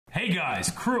Hey guys,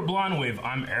 crew at Blonde Wave,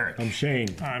 I'm Eric. I'm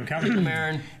Shane. I'm Captain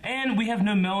Aaron. And we have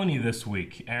no Melanie this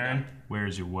week. Aaron,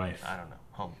 where's your wife? I don't know.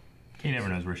 Home. He never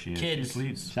knows where she is. Kids. She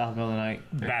leaves. South middle of the night.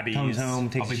 Babbies. Comes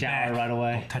home, takes I'll a be shower back. right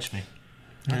away. Don't touch me.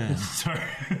 Sorry.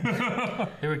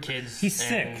 There were kids. He's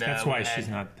sick. and, That's we why had- she's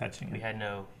not touching We him. had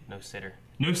no sitter.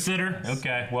 No sitter?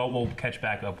 Okay, well, we'll catch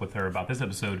back up with her about this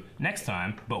episode next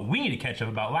time, but we need to catch up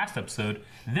about last episode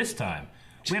this time.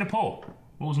 We had a poll.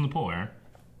 What was in the poll, Aaron?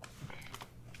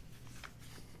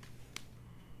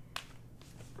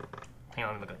 Hang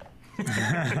on, let me look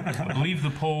at I believe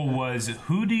the poll was,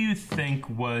 who do you think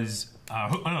was...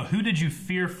 who did you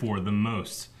fear for the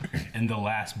most in the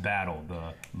last battle?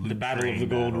 The Battle of train the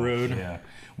Gold battle. Road. Yeah.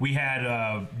 We had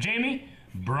Jaime,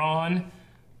 Bronn,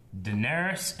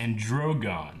 Daenerys, and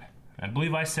Drogon. I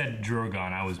believe I said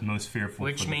Drogon. I was most fearful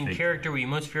Which for main the character were you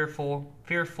most fearful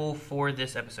for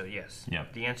this episode? Yes.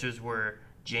 Yep. The answers were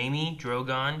Jaime,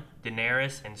 Drogon,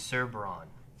 Daenerys, and Sir Bronn.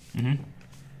 Mm-hmm.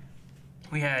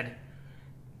 We had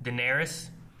Daenerys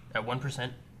at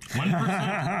 1%.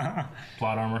 1%?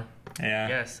 Plot armor. Yeah.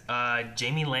 Yes.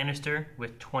 Jaime Lannister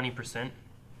with 20%.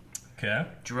 Okay.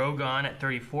 Drogon at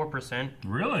 34%.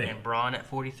 Really? And Bronn at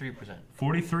 43%.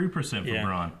 43% for Yeah.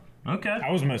 Bronn. Okay.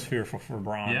 I was most fearful for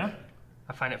Bronn. Yeah?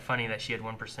 I find it funny that she had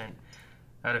 1%.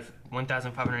 Out of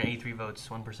 1,583 votes,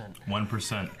 1%.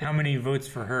 1%. How many votes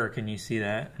for her? Can you see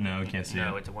that? No, we can't see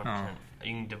No, it. it's a 1%.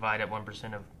 You can divide at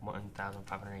 1% of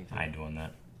 1,583. I ain't doing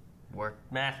that. Work.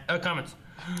 Math. Comments.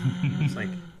 It's like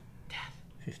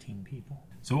 15 people.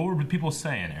 So what were people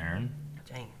saying, Aaron?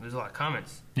 Dang, there's a lot of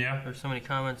comments. Yeah. There's so many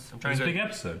comments. I'm trying It's a to big go,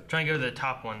 episode. trying to go to the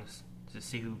top ones to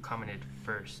see who commented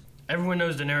first. Everyone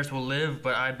knows Daenerys will live,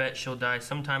 but I bet she'll die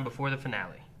sometime before the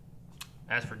finale.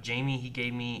 As for Jaime, he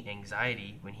gave me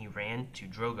anxiety when he ran to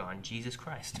Drogon. Jesus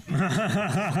Christ.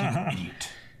 Idiot.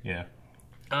 Yeah.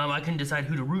 I couldn't decide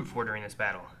who to root for during this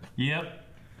battle. Yep.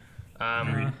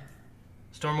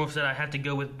 Stormwolf said I have to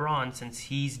go with Bronn since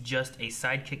he's just a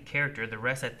sidekick character. The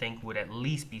rest I think would at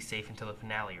least be safe until the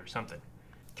finale or something.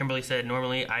 Kimberly said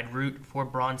normally I'd root for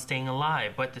Bronn staying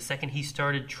alive, but the second he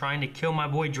started trying to kill my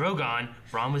boy Drogon,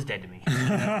 Bronn was dead to me.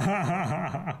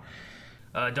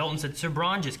 Dalton said Sir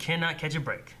Bronn just cannot catch a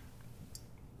break.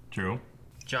 True.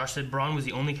 Josh said Bronn was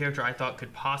the only character I thought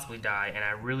could possibly die, and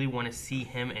I really want to see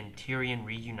him and Tyrion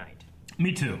reunite.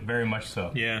 Me too. Very much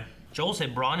so. Yeah. Joel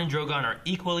said Bronn and Drogon are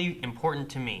equally important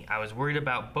to me. I was worried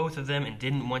about both of them and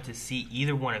didn't want to see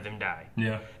either one of them die.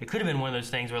 Yeah. It could have been one of those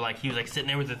things where like he was like sitting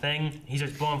there with the thing, he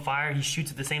starts blowing fire, he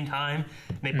shoots at the same time,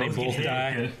 and they both get hit.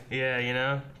 die. Yeah, you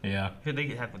know? Yeah. They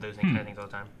have those kind of things all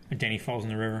the time. And Danny falls in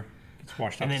the river. Gets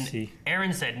washed out And to then sea.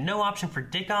 Aaron said no option for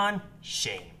Dickon.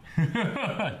 Shame.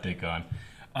 Dick on.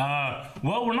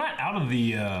 Well, we're not out of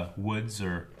the woods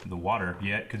or the water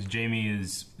yet because Jaime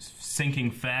is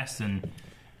sinking fast in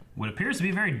what appears to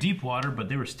be very deep water, but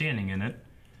they were standing in it.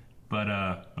 But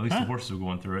at least the horses were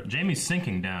going through it. Jaime's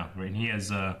sinking down, right? And he has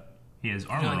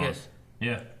armor like on. this.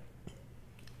 Yeah.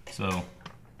 So.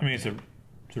 I mean, it's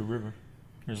a river.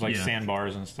 There's like Yeah.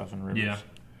 sandbars and stuff in rivers. Yeah.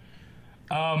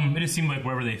 It just seemed like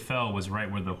wherever they fell was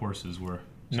right where the horses were.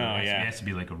 So No, it yeah. has to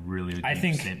be like a really. I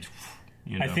think- instant,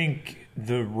 you know. I think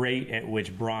the rate at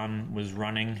which Bronn was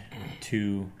running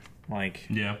to like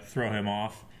Yeah. throw him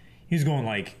off, he was going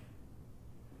like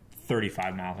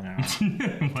 35 miles an hour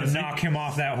to knock him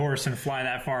off that horse and fly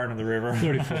that far into the river.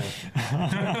 34.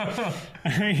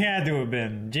 He had to have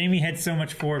been. Jaime had so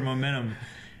much forward momentum,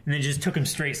 and they just took him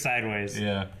straight sideways.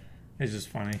 Yeah. It's just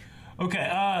funny.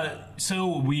 Okay,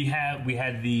 so we had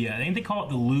the I think they call it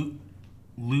the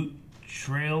loot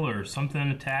trail or something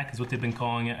attack is what they've been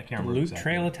calling it. I can't remember. Loot exactly.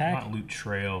 trail attack? Not loot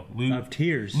trail. Loot Of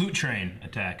tears. Loot train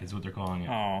attack is what they're calling it.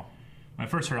 Oh, When I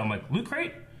first heard it, I'm like, loot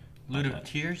crate? Loot of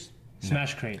Tears.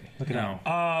 Smash crate. Look at no.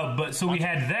 that. But so we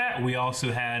had that. We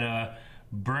also had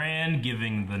Bran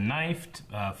giving the knife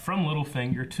from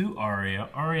Littlefinger to Arya.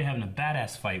 Arya having a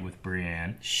badass fight with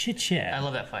Brienne. Shit, yeah. I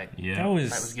love that fight. Yeah. That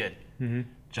was, That was good.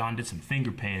 John did some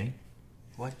finger painting.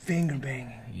 What? Finger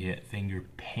banging. Yeah, finger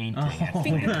painting.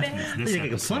 Finger This He's like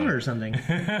a episode. plumber or something.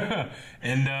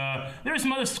 And there was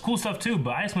some other cool stuff too,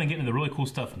 but I just want to get into the really cool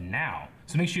stuff now.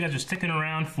 So make sure you guys are sticking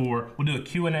around we'll do a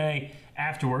Q&A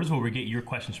afterwards where we get your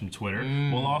questions from Twitter.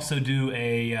 We'll also do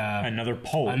another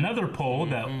poll.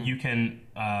 that you can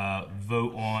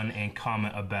vote on and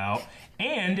comment about.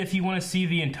 And if you want to see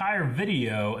the entire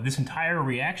video, this entire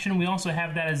reaction, we also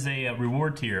have that as a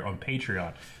reward tier on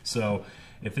Patreon. So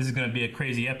if this is going to be a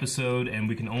crazy episode and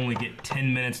we can only get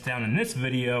 10 minutes down in this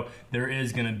video, there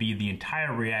is going to be the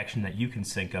entire reaction that you can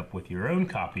sync up with your own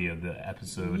copy of the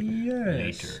episode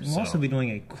later. We'll also be doing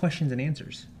a questions and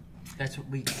answers. That's what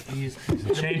we use.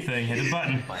 The chain thing, hit the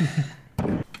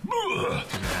button. Yeah,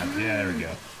 there we go.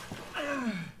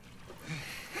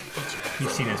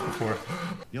 You've seen this before.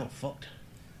 You're fucked.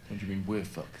 What do you mean we're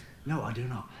fucked? No, I do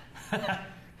not.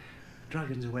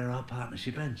 Dragons are where our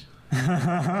partnership ends.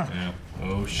 Yeah.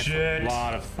 Oh, A shit.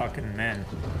 lot of fucking men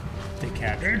they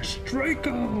captured. It's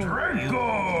Draco!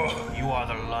 Draco! You are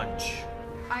the lunch.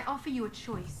 I offer you a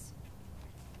choice.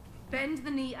 Bend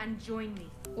the knee and join me,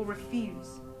 or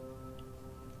refuse.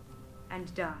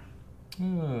 And die.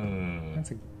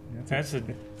 That's a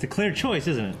It's a clear choice,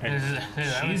 isn't it?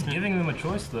 She's giving them a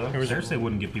choice, though. Cersei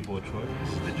wouldn't give people a choice.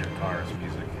 This is the Dracarys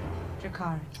music.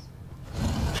 Dracarys.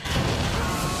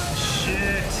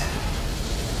 Shit!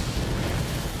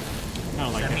 I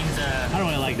don't like That that. means, I don't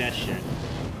really like that shit.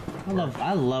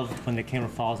 I love when the camera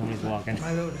follows him when he's walking.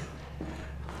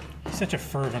 he's such a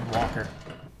fervent walker.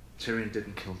 Tyrion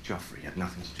didn't kill Joffrey. He had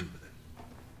nothing to do with it.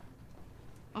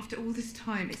 After all this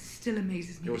time, it still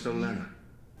amazes me. You're so Olenna.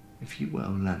 If you were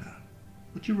Olenna,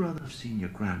 would you rather have seen your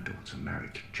granddaughter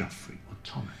married to Joffrey or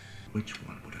Tommen? Which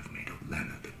one would have made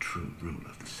Olenna the true ruler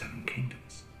of the Seven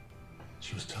Kingdoms?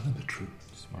 She was telling the truth.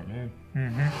 Smart man.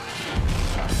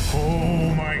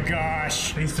 Oh my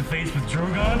gosh. Face to face with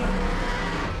Drogon?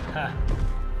 huh.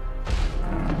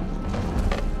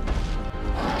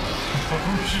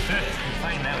 Oh, shit.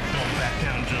 Find that with Don't back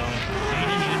down, John. You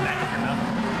didn't even back up your mouth.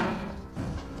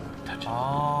 Touch it.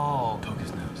 Oh. Poke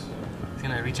his nose. He's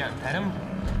gonna reach out and pet him?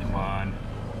 Come on.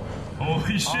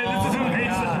 Holy shit, this is Oh my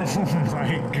amazing. Oh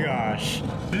my gosh.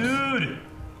 Dude!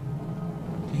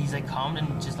 He's like calmed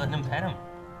and just letting him pet him.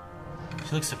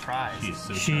 She looks surprised. She's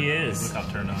so She turned on. is. Look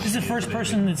how turned on This is the she first baby.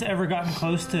 person that's ever gotten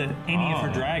close to aiming it for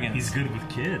dragons. He's good with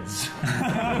kids.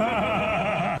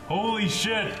 Holy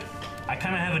shit! I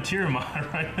kind of have a tear in my eye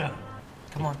right now.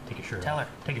 Come on. Take your shirt Tell off.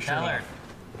 her. Take your shirt Tell her. off.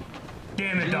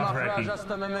 Damn it, Dothraki.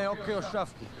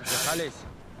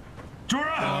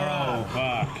 Jorah!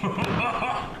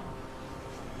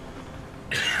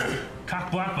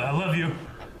 Cock block, but I love you.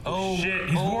 Oh. Shit,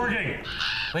 he's oh. warging.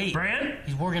 Wait. Bran?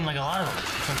 He's warging like a lot of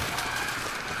them.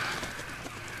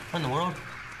 What in the world?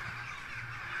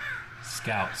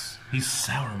 Scouts. He's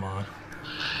Sauron.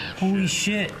 Holy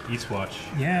shit. Eastwatch.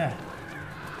 Yeah.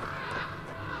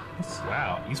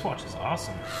 Wow, Eastwatch is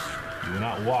awesome. You will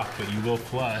not walk, but you will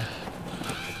fly.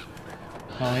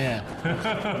 Oh yeah.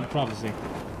 Prophecy.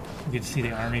 You get to see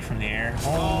the army from the air.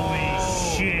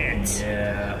 Holy shit.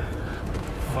 Yeah.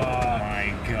 Oh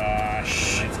my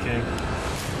gosh. Night's King.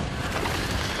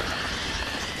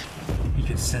 You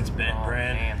can sense Ben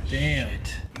Bran. Man. Damn.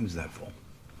 Who's that for?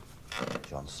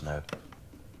 Jon Snow.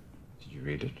 Did you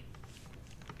read it?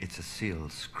 It's a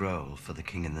sealed scroll for the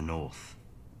king in the north.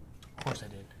 Of course I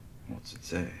did. What's it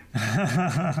say?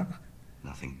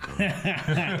 Nothing good.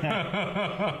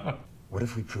 What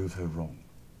if we prove her wrong?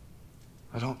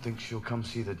 I don't think she'll come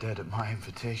see the dead at my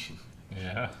invitation.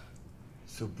 Yeah.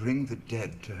 So bring the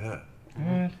dead to her.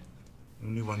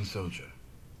 Only one soldier.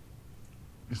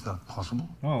 Is that possible?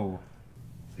 Oh.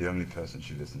 The only person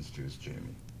she listens to is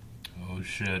Jamie. Oh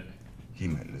shit. He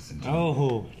might listen to me.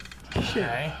 Oh.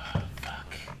 Okay.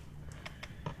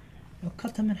 I'll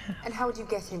cut them in half. And how would you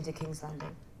get into King's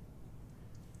Landing?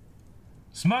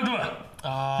 Smuggler!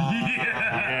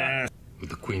 Yeah! With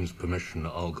the Queen's permission,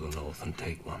 I'll go north and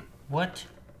take one. What?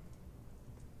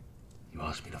 You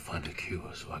asked me to find a cure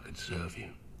so I could serve you.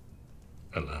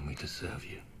 Allow me to serve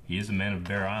you. He is a man of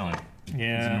Bear Island.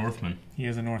 Yeah. He's a Northman. He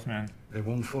is a Northman. They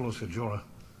won't follow Ser Jorah.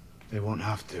 They won't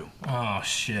have to. Oh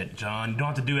shit, John. You don't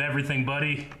have to do everything,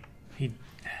 buddy.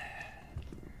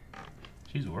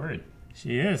 She's worried.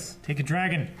 She is. Take a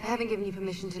dragon. I haven't given you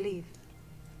permission to leave.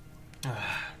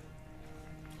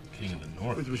 King of the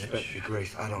North. With respect, bitch. Your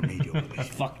Grace, I don't need your permission.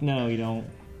 Fuck no, you don't.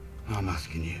 I'm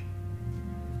asking you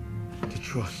to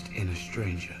trust in a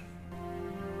stranger.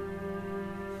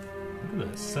 Look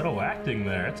at the subtle acting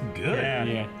there. That's good. Yeah.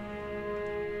 Yeah.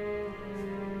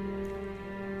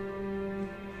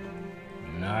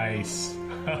 Nice.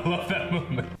 I love that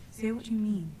moment. Say what you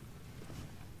mean.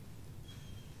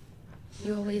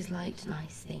 You always liked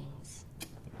nice things.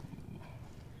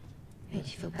 Made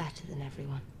you feel better than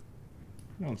everyone.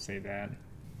 Don't say that.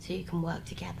 So you can work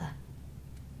together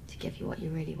to give you what you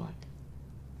really want.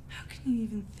 How can you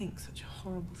even think such a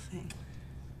horrible thing?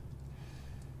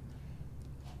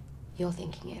 You're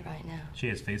thinking it right now. She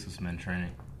has faceless men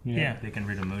training. Yeah. They can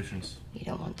read emotions. You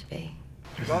don't want to be.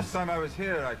 Last time I was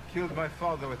here, I killed my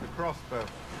father with a crossbow.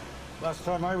 Last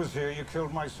time I was here, you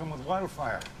killed my son with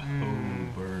wildfire. Oh,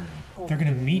 burn. They're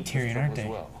gonna meet Tyrion, aren't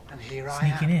they? And here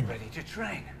Sneaking I am, in. ready to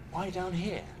train. Why down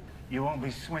here? You won't be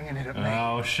swinging it at me.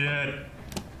 Oh shit.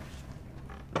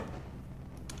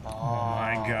 Oh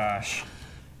my gosh.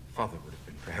 Father would have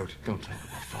been Proud. Don't talk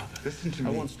about father. Listen to me.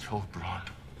 I once told Bron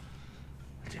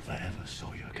that if I ever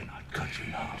saw you again, I'd cut you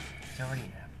in half. He's already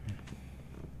there.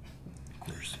 Of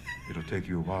course. It'll take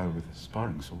you a while with a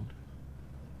sparring sword.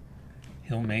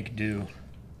 He'll make do.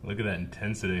 Look at that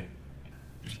intensity.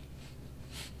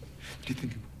 Did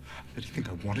you think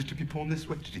I wanted to be born this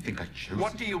way? Did you think I chose?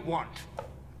 What do you want?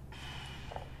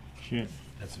 Shit.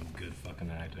 That's some good fucking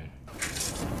acting.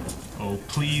 Oh,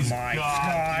 please, My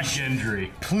God, gosh. be Gendry.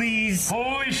 Please.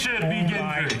 Holy shit, be Oh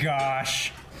Gendry. my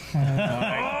gosh. Oh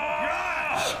my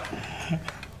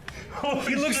gosh.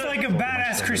 He looks like a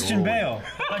badass Christian Bale.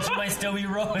 But you might still be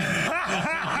rolling.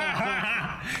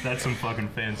 That's some fucking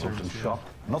fan service. Shop.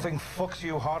 Nothing fucks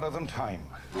you harder than time.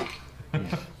 You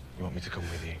want me to come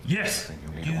with you? Yes.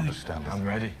 You need to understand. I'm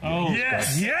ready. Oh,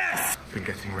 Yes. yes. Been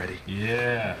getting ready.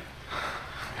 Yeah.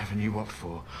 Never knew what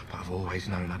for, but I've always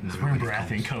known I'd never Wearing really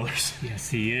Baratheon colors. Yes,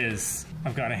 he is.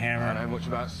 I've got a I hammer. know much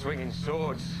about swinging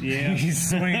swords. Yeah, he's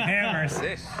swinging hammers.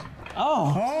 This.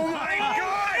 Oh my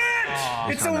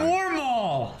God! It's a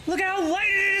wormhole. Look how light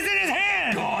it is in his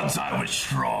hand. Gods, I was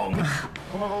strong.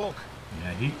 Come have a look.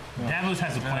 Yeah, Davos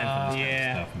has a plan for this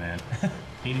kind of stuff, man.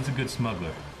 He needs a good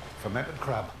smuggler. Fermented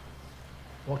crab.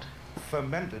 What?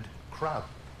 Fermented crab.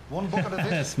 One bucket of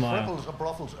this Smile. triples a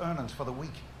brothel's earnings for the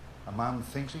week. A man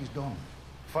thinks he's done.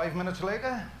 5 minutes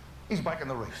later, he's back in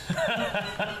the race.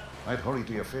 I'd hurry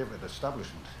to your favourite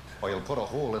establishment, or you'll put a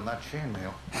hole in that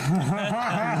chainmail.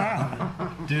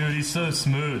 Dude, he's so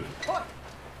smooth. Oi!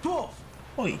 Dwarf!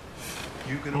 Oi.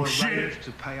 You can arrange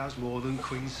to pay us more than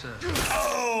Queen Sir.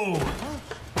 Oh!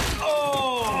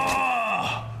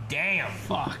 Oh! Damn.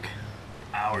 Fuck.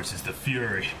 Ours is the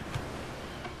fury.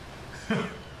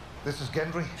 This is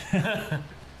Gendry.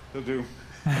 He'll do.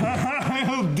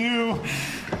 He'll do.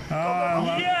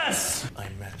 Yes! I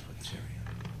met with Tyrion.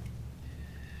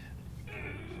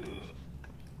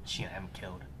 She gonna have him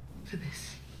killed. For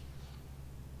this.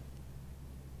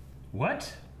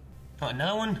 What? Oh,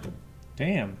 another one?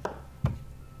 Damn.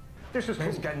 This is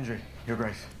Name's Gendry, Your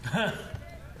Grace.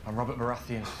 I'm Robert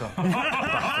Baratheon's son.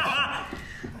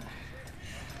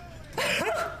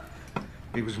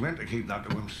 He was meant to keep that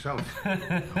to himself.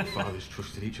 Our fathers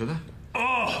trusted each other.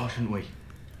 Oh! Why shouldn't we?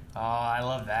 Oh, I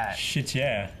love that. Shit,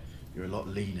 yeah. You're a lot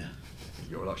leaner.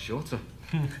 You're a lot shorter.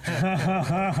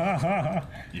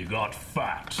 You got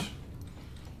fat.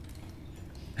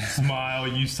 Smile,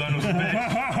 you son of a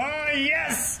bitch.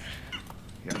 Yes!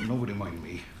 Yeah, nobody mind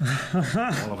me.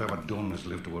 All I've ever done is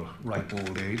live to a ripe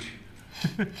old age.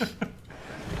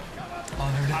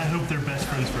 I hope they're best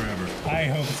friends forever. I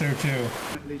hope so too.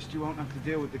 At least you won't have to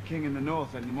deal with the king in the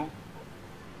north anymore.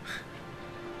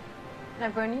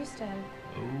 I've grown used to him.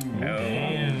 Oh,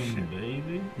 damn,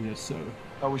 baby. Yes, sir.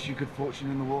 I wish you good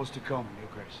fortune in the wars to come, Your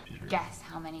Grace. Guess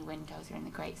how many windows are in the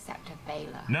Great Scepter of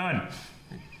Baylor? None.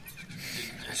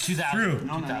 2000. True.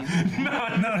 2000.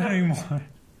 Not anymore.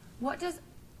 What does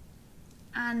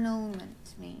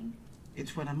annulment mean?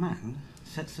 It's when a man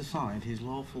sets aside his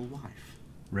lawful wife.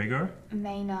 Rhaegar?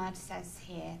 Maynard says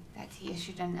here that he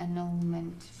issued an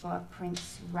annulment for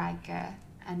Prince Rhaegar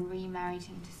and remarried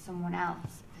him to someone else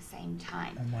at the same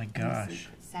time. Oh my In a gosh.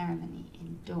 secret ceremony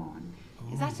in Dawn.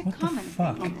 Is that a What the common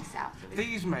fuck? thing in the South? Or is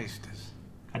These maesters.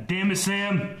 God damn it,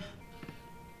 Sam.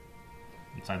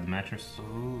 Inside the mattress.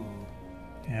 Ooh.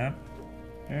 Yep.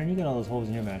 Aaron, you got all those holes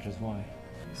in your mattress. Why?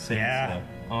 Yeah.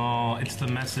 Oh, it's the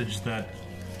message that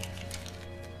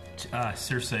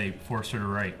Cersei forced her to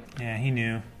write. Yeah, he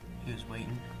knew. He was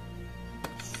waiting.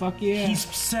 Fuck yeah. He's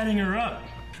setting her up.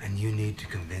 And you need to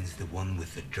convince the one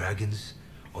with the dragons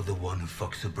or the one who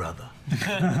fucks her brother.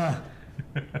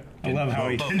 I love how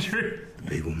he...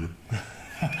 Big woman.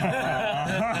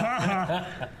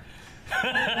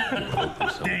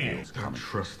 Damn. Don't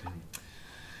trust him.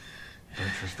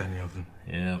 Don't trust any of them.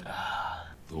 Yeah.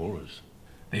 Laura's.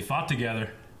 They fought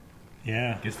together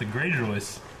Yeah. against the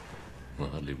Greyjoys. I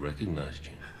hardly recognized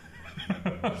you.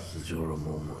 Since you're a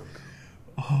Mormon,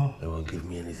 they won't give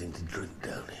me anything to drink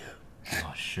down here.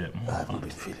 Oh, shit. I haven't been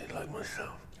feeling like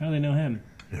myself. How do they know him?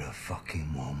 You're a fucking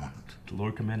Mormont.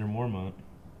 Lord Commander Mormont.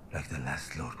 Like the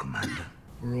last Lord Commander.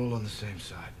 We're all on the same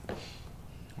side.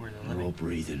 We're the We're all living.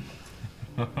 breathing.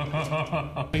 They're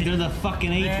the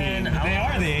fucking A-team. They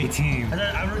are the A-team.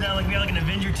 I wrote down like we have like an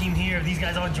Avenger team here. Are these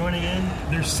guys all joining in?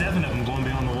 There's 7 of them going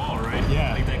beyond the wall, right?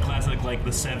 Yeah. Like that classic, like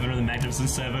the 7 or the Magnificent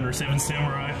 7 or 7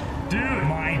 Samurai. Dude!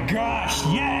 My gosh,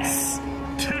 yes!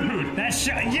 Dude! That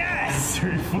shot, yes!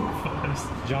 3, 4,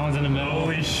 5. John's in the middle.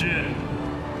 Holy shit.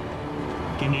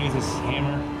 Can use his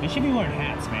hammer. They should be wearing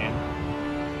hats, man.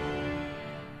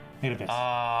 Look at this.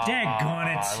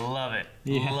 Daggone it. I love it.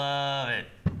 Yeah. Love it.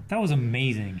 That was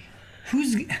amazing.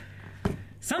 Who's...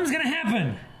 Something's gonna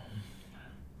happen.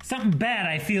 Something bad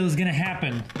I feel is gonna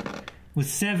happen with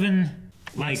seven,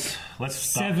 let's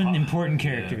seven important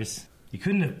characters. Yeah. You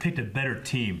couldn't have picked a better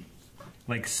team.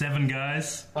 Like 7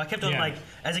 guys. Well, I kept on like,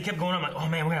 as it kept going, I'm like, oh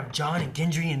man, we're gonna have John and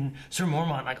Gendry and Sir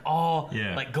Mormont like all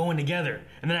like going together.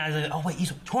 And then I was like, oh wait,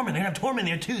 he's Tormund. They're gonna have Tormund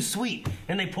there too. Sweet.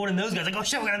 And they pulled in those guys. Like, oh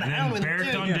shit, we're gonna have the Hound with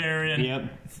Beric them too. Dondarrion,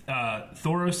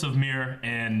 Thoros of Myr,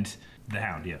 and the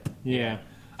Hound. Yeah.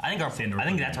 I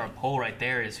think that's our poll right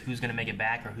there is who's gonna make it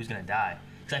back or who's gonna die.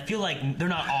 Because I feel like they're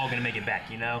not all gonna make it back.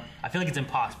 You know, I feel like it's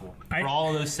impossible for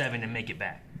all of those 7 to make it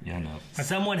back. Yeah, I know.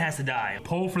 Someone has to die.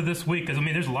 Poll for this week, because I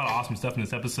mean, there's a lot of awesome stuff in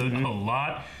this episode, a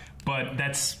lot, but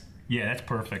that's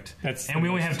perfect. And we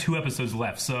only have 2 episodes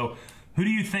left, so who do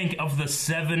you think of the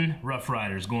 7 Rough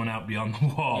Riders going out beyond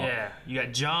the wall? Yeah, you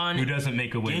got John, who doesn't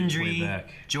make a way back.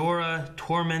 Jorah,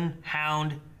 Tormund,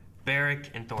 Hound,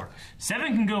 Beric, and Thoros.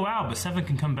 7 can go out, but 7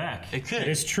 can come back. It could.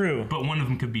 It's true. But one of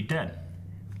them could be dead.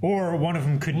 Or one of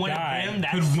them could die.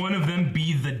 Could one of them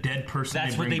be the dead person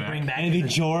That's what they bring back. Maybe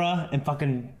Jorah and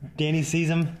fucking Dany sees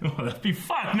him. Oh, that'd be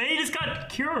fucked, man. He just got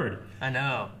cured. I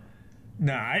know.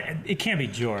 No, it can't be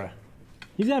Jorah.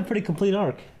 He's got a pretty complete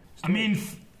arc. I mean,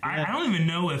 I don't even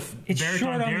know if Beric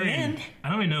short on the Dondarrion. end. I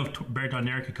don't even know if Beric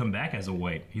Dondarrion could come back as a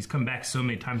White. He's come back so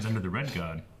many times under the Red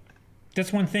God.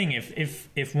 That's one thing.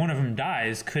 If one of them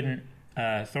dies, couldn't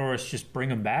Thoros just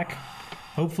bring him back?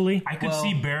 Hopefully, I could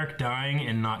see Beric dying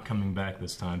and not coming back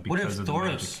this time because of the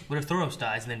magic. What if Thoros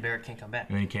dies and then Beric can't come back?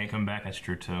 And then he can't come back. That's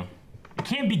true too. It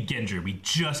can't be Gendry. We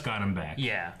just got him back.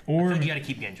 Yeah. Or I think you got to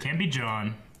keep Gendry. Can't be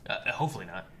Jon. Hopefully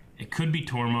not. It could be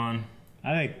Tormund.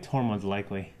 I think Tormund's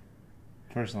likely,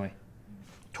 personally.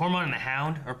 Tormund and the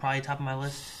Hound are probably top of my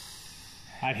list.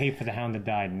 I'd hate for the Hound to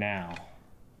die now.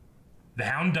 The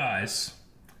Hound dies.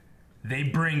 They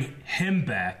bring him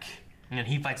back. And then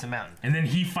he fights the mountain. And then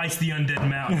he fights the undead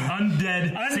mountain.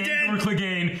 Undead Sandor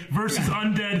Clegane versus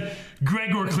undead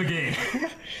Gregor Clegane.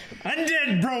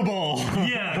 Undead Bro Bowl.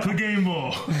 Yeah, Clegane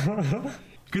Bowl.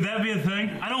 Could that be a thing?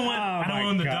 I don't want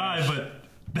him to die, but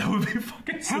that would be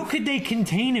fucking How could they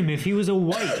contain him if he was a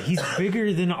White? He's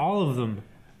bigger than all of them.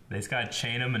 They just gotta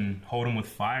chain him and hold him with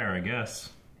fire, I guess.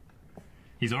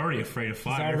 He's already afraid of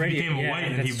fire. If he became a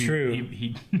White, that's he'd be... true.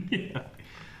 Yeah.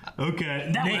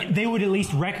 Okay. They would at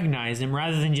least recognize him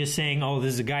rather than just saying, oh,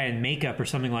 this is a guy in makeup or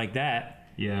something like that.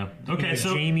 Yeah. Okay,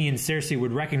 so Jaime and Cersei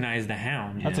would recognize the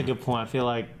Hound. That's a good point. I feel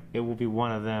like it will be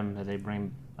one of them that they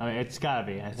bring. I mean, it's gotta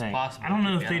be, I think. Possible. I don't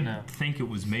know if they think it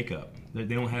was makeup. They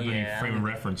don't have any frame of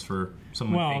reference for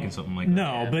someone faking something like that.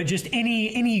 No, but just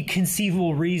any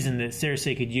conceivable reason that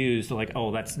Cersei could use to like,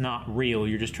 oh, that's not real.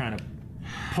 You're just trying to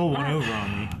pull one over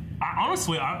on me.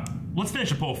 Honestly, let's finish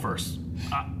the poll first.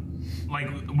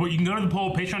 You can go to the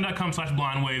poll,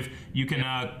 patreon.com/blindwave. You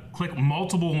can click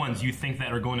multiple ones you think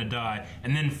that are going to die,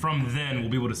 and then from then we'll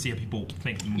be able to see how people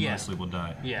think mostly will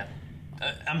die. Yeah.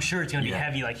 I'm sure it's going to be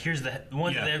heavy. Like, here's the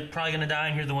ones that they're probably going to die,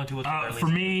 and here's the ones who will die. For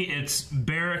me, it's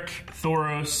Beric,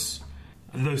 Thoros,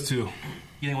 those 2. You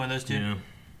think one of those 2? Yeah.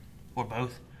 Or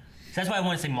both? That's why I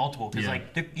want to say multiple, because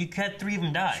you had 3 of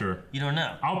them die. Sure. You don't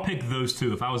know. I'll pick those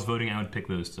 2. If I was voting, I would pick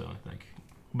those 2, I think.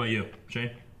 What about you, Shane?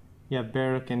 Yeah,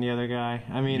 Beric and the other guy.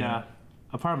 I mean, a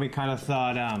part of me kind of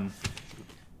thought,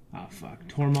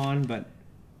 Tormund, but...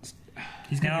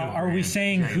 Are we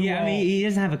saying who I mean, he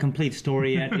doesn't have a complete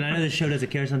story yet, and I know the show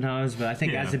doesn't care sometimes, but I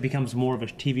think as it becomes more of a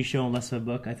TV show and less of a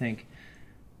book, I think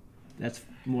that's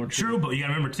more true. But you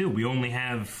gotta remember, too, we only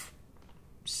have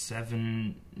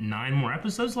 9 more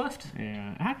episodes left?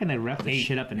 Yeah. How can they wrap this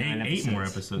shit up in 9 episodes? 8 more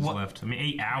episodes left. I mean,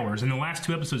 8 hours. And the last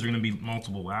 2 episodes are going to be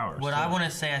multiple hours. What I want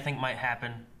to say I think might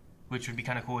happen, which would be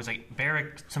kind of cool, is like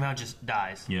Beric somehow just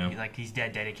dies. Yeah. Like he's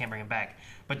dead. They can't bring him back.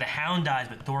 But the Hound dies,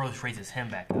 but Thoros raises him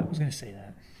back up. I was going to say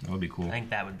that. That would be cool. I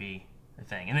think that would be the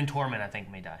thing. And then Tormund, I think,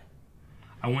 may die.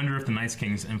 I wonder if the Night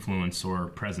King's influence or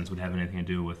presence would have anything to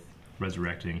do with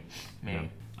resurrecting. Maybe.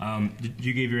 Did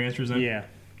you give your answers then? Yeah.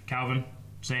 Calvin?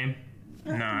 Same?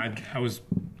 No, I was...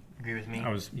 Agree with me? I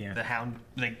was, The Hound,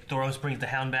 like, Thoros brings the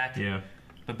Hound back. Yeah.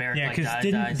 But Beric,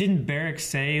 didn't Beric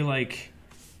say, like,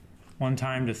 one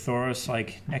time to Thoros,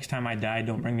 like, next time I die,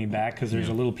 don't bring me back, because there's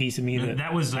a little piece of me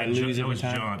that was I lose every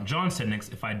time? John. John said,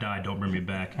 if I die, don't bring me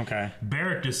back. Okay.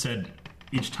 Beric just said,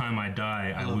 each time I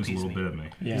die, I lose a little bit of me.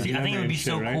 Yeah. See, I think it would be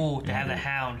so cool to have the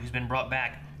Hound who's been brought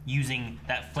back using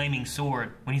that flaming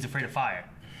sword when he's afraid of fire.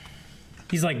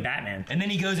 He's like Batman. And then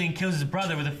he goes in and kills his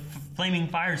brother with a flaming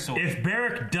fire sword. If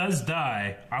Beric does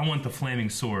die, I want the flaming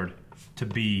sword to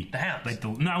be the Hound. Like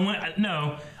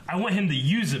I want him to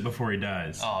use it before he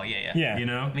dies. Oh yeah. Yeah. You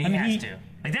know? I mean, he has to.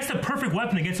 Like that's the perfect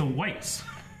weapon against the whites.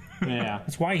 Yeah.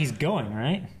 That's why he's going,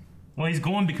 right? Well, he's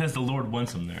going because the Lord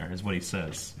wants him there, is what he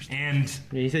says. And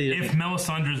he said if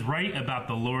Melisandre's right about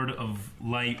the Lord of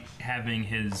Light having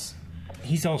his...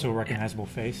 He's also a recognizable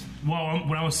face. Well,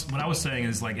 what I was saying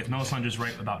is, like, if Melisandre's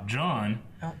right about Jon,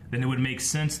 then it would make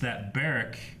sense that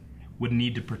Beric would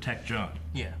need to protect Jon.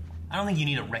 Yeah. I don't think you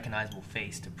need a recognizable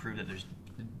face to prove that there's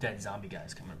dead zombie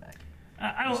guys coming back.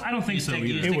 I don't think so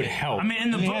either. It would help. I mean, in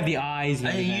the book... have the eyes and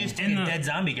everything. You just take dead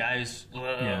zombie guys. Look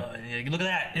at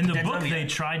that. In the dead book, zombie they guy.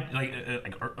 tried,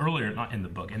 like earlier, not in the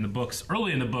book, in the books,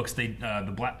 early in the books, they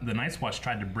the Night's Watch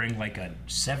tried to bring, like, a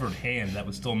severed hand that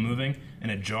was still moving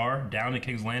in a jar down to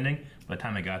King's Landing. By the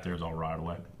time they got there, it was all rotted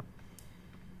away.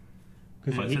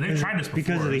 So they've tried this before.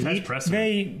 Because of the That's heat.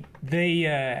 precedent. They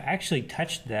actually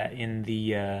touched that in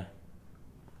the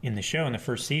show in the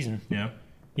first season. Yeah.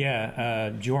 Yeah,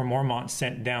 Jorah Mormont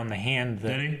sent down the hand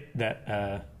that Did he?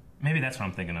 that Maybe that's what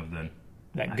I'm thinking of then.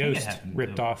 that I think ghost it happened,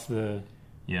 ripped too. off the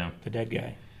dead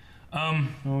guy.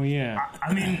 Oh yeah.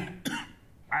 I mean,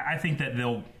 I think that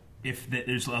if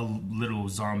there's a little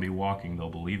zombie walking, they'll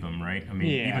believe him, right? I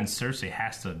mean, even Cersei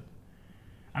has to.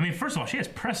 I mean, first of all, she has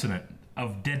precedent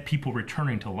of dead people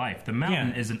returning to life. The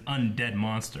Mountain is an undead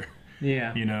monster.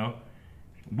 Yeah. You know.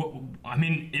 I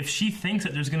mean, if she thinks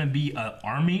that there's going to be an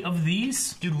army of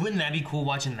these, Dude, wouldn't that be cool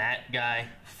watching that guy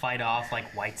fight off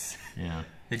like whites? yeah.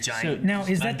 The giant. So now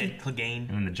is that undead Clegane. And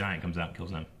then the giant comes out and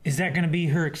kills them. Is that going to be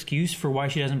her excuse for why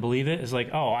she doesn't believe it? It's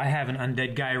like, oh, I have an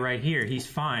undead guy right here. He's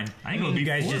fine. I think it would you be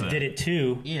guys for just that. did it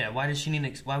too. Yeah, why does she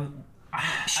need why?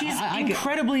 She's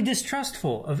incredibly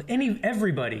distrustful of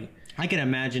everybody. I can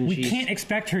imagine We can't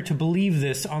expect her to believe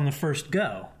this on the first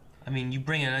go. I mean, you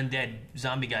bring an undead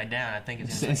zombie guy down, I think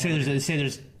it's... Say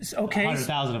there's okay.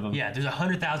 100,000 of them. Yeah, there's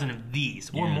 100,000 of these,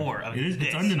 or more of It's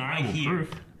this undeniable right here.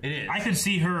 proof. It is. I could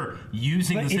see her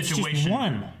using But the it's situation. just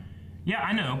one. Yeah,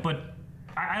 I know, but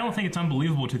I don't think it's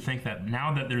unbelievable to think that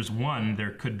now that there's one, there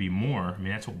could be more. I mean,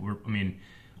 that's what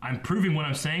I'm proving what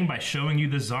I'm saying by showing you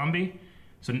this zombie.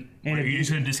 So, are you just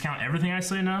going to discount everything I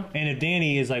say now? And if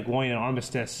Dany is like wanting an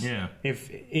armistice, if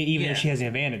she has the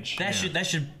advantage, that should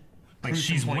like prove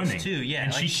she's some points winning, too. Yeah,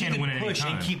 and like she can could win at any push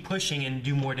time. and keep pushing and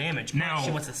do more damage. Now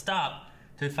she wants to stop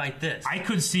to fight this. I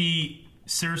could see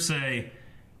Cersei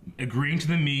agreeing to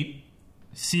the meet,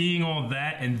 seeing all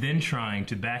that, and then trying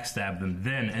to backstab them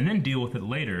and then deal with it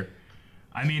later.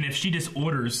 I mean, if she just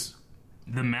orders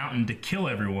the Mountain to kill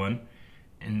everyone,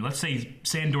 and let's say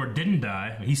Sandor didn't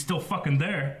die, he's still fucking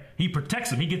there. He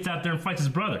protects him. He gets out there and fights his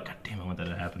brother. God damn, I want that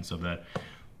to happen so bad.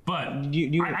 But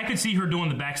I could see her doing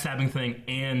the backstabbing thing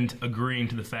and agreeing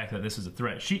to the fact that this is a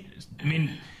threat.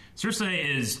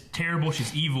 Cersei is terrible.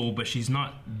 She's evil, but she's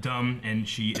not dumb, and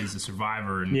she is a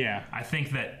survivor. And I think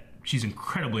that she's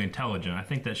incredibly intelligent. I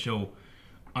think that she'll,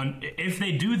 if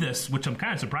they do this, which I'm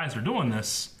kind of surprised they're doing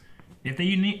this, if they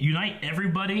unite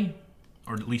everybody,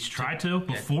 or at least try to,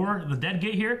 before the dead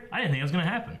get here, I didn't think it was going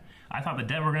to happen. I thought the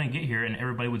dead were going to get here, and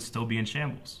everybody would still be in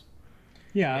shambles.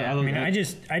 Yeah,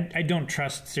 I don't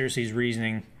trust Cersei's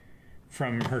reasoning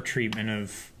from her treatment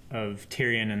of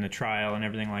Tyrion and the trial and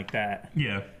everything like that.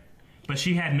 Yeah, but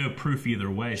she had no proof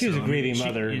either way. She was a grieving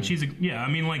mother, and she's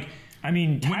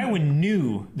Tywin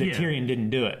knew that Tyrion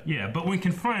didn't do it. Yeah, but when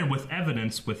confronted with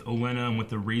evidence, with Olenna and with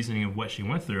the reasoning of what she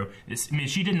went through,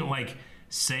 she didn't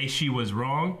say she was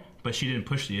wrong, but she didn't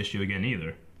push the issue again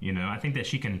either. You know, I think that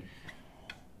she can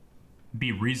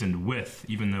be reasoned with,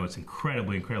 even though it's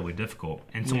incredibly, incredibly difficult.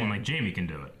 And someone like Jaime can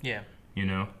do it. Yeah. You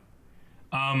know?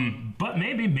 But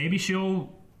maybe she'll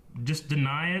just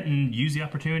deny it and use the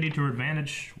opportunity to her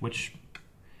advantage, which,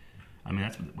 I mean,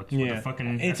 that's what the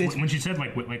fucking... when she said,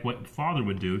 like what father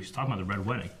would do, she's talking about the Red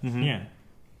Wedding. Mm-hmm. Yeah.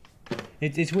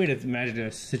 It's weird to imagine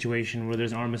a situation where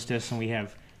there's an armistice and we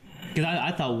have... Because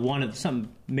I thought some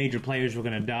major players were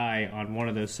going to die on one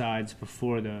of those sides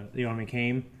before the army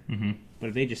came. Mm-hmm. But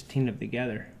if they just teamed up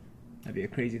together, that'd be a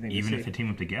crazy thing to see. Even if they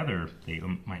team up together, they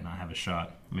might not have a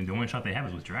shot. I mean, the only shot they have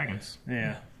is with dragons.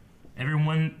 Yeah. Every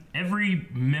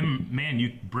man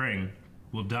you bring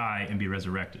will die and be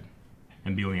resurrected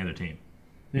and be on the other team.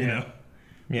 You know? What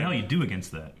the hell you do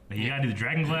against that? You gotta do the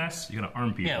dragon glass, you gotta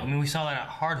arm people. Yeah, I mean, we saw that at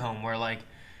Hardhome where,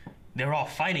 they were all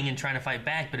fighting and trying to fight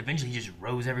back, but eventually he just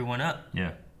rose everyone up.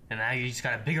 Yeah. And now you just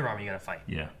got a bigger army you gotta fight.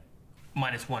 Yeah.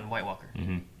 -1 White Walker.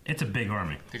 Mm-hmm. It's a big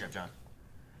army. Good job, John.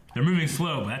 They're moving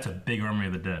slow, but that's a big army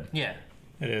of the dead. Yeah.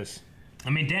 It is. I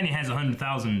mean, Dany has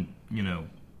 100,000,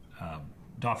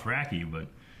 Dothraki, but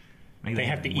they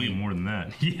have to way eat more than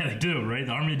that. Yeah, they do, right?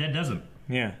 The army of the dead doesn't.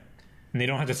 Yeah. And they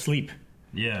don't have to sleep.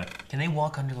 Yeah. Can they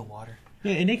walk under the water?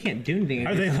 Yeah, and they can't do anything.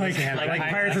 Are they like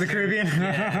Pirates of the Caribbean?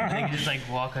 Yeah, they can just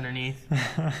walk underneath.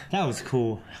 That was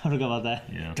cool. I forgot about that.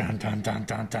 Yeah. Dun dun dun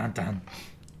dun dun dun.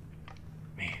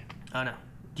 Man. Oh no,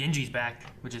 Genji's back,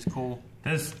 which is cool.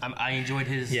 I enjoyed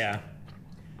his. Yeah.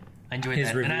 I enjoyed His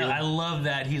that, reveal. and I love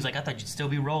that he was like, "I thought you'd still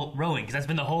be rowing," because that's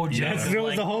been the whole joke. Yes, it was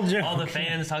like, the whole joke. All the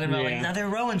fans talking about like, "Now they're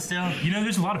rowing still." You know,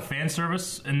 there's a lot of fan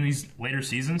service in these later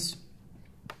seasons.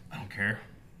 I don't care.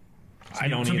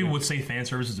 Some people would say fan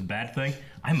service is a bad thing.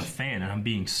 I'm a fan, and I'm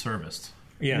being serviced.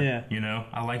 Yeah. You know,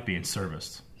 I like being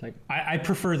serviced. Like I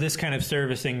prefer this kind of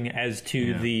servicing as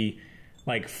to the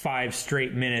like 5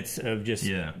 straight minutes of just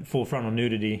full frontal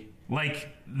nudity. Like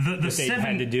the that they seven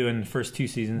had to do in the first 2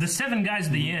 seasons. The 7 guys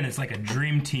at the end is like a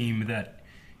dream team that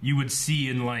you would see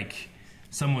in like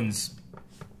someone's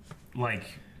like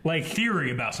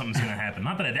theory about something's going to happen.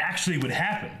 Not that it actually would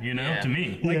happen, you know. To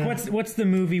me, like what's the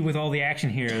movie with all the action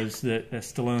heroes that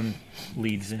Stallone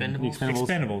leads in?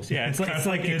 Expendables. Yeah, it's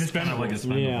like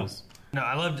Expendables. No,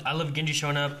 I loved Genji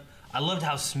showing up. I loved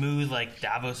how smooth like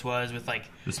Davos was with like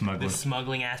the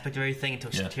smuggling aspect of everything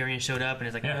until Tyrion showed up and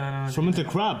it's like no. From the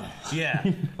crab. Yeah,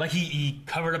 like he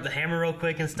covered up the hammer real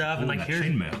quick and stuff and like here's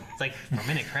it's like a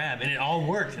minute crab and it all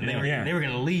worked and they were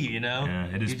gonna leave, you know.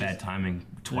 Yeah, it is bad timing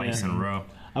twice in a row.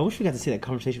 I wish we got to see that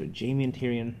conversation with Jaime and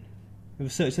Tyrion. It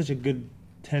was such a good,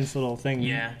 tense little thing.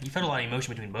 Yeah, you felt a lot of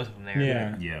emotion between both of them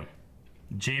there. Yeah.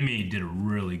 Jaime did a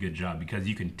really good job because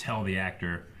you can tell the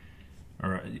actor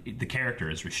or the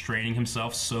character is restraining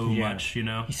himself so much, you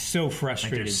know. He's so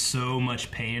frustrated. Like there's so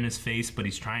much pain in his face, but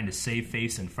he's trying to save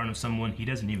face in front of someone he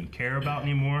doesn't even care about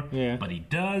anymore. Yeah. But he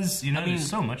does. You know, there's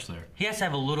so much there. He has to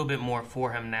have a little bit more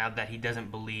for him now that he doesn't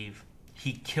believe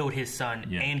he killed his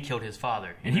son and killed his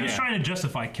father. And he was trying to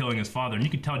justify killing his father, and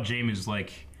you could tell Jaime was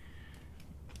like,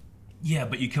 yeah,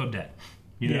 but you killed Dad.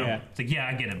 You know? It's like, yeah,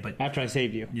 I get it, but... After I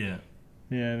saved you. Yeah.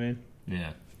 Yeah, I mean...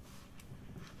 Yeah.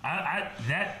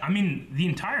 I mean, the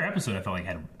entire episode I felt like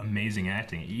had amazing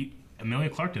acting. Emilia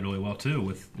Clarke did really well too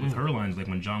with her lines, like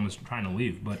when John was trying to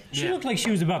leave. But she looked like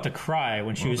she was about to cry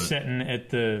when she was sitting at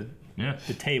the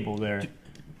table there.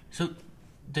 So,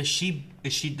 does she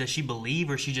believe,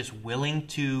 or is she just willing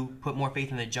to put more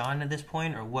faith into John at this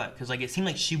point, or what? Because like it seemed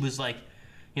like she was like,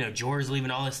 you know, Jorah's leaving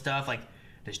all this stuff. Like,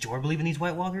 does Jorah believe in these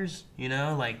White Walkers? You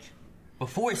know, like.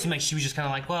 Before, it seemed like she was just kind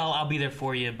of like, well, I'll be there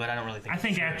for you, but I don't really think... I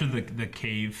think after the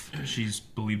cave, she's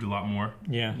believed a lot more.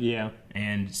 Yeah. Yeah.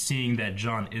 And seeing that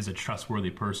John is a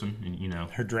trustworthy person, and, you know...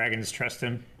 Her dragons trust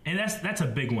him. And that's a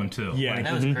big one, too. Yeah. Like,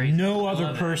 that was crazy. No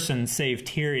other person save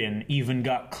Tyrion even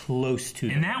got close to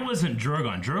them. And that wasn't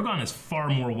Drogon. Drogon is far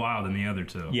more wild than the other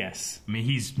two. Yes. I mean,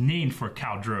 he's named for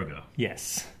Khal Drogo.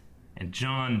 Yes. And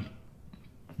John...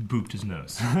 booped his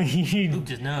nose. He booped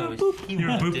his nose.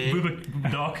 You're a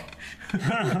boop dog.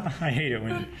 I hate it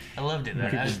when... I loved it.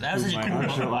 That was such a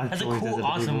cool moment. That's a cool,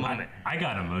 awesome moment. I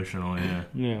got emotional,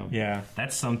 Yeah.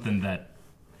 That's something that...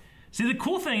 See, the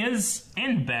cool thing is,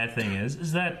 and bad thing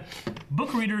is that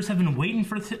book readers have been waiting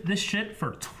for this shit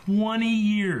for 20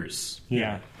 years.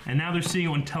 Yeah. And now they're seeing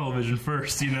it on television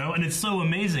first, you know? And it's so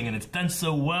amazing, and it's done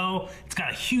so well. It's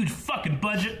got a huge fucking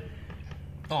budget.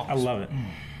 Oh, I love it.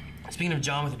 Speaking of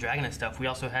John with the dragon and stuff, we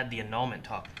also had the annulment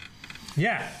talk.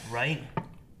 Yeah. Right?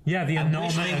 Yeah, the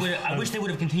annulment. I wish they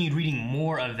would have continued reading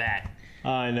more of that.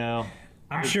 I know.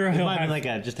 I'm sure he'll might have... be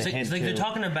like just a hint. Like they're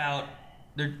talking about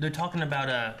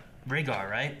Rhaegar,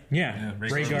 right? Yeah.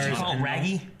 Rhaegar. Is called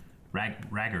Raggy?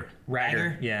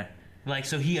 Ragger. Yeah. Like,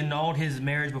 so he annulled his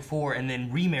marriage before and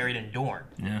then remarried in Dorne.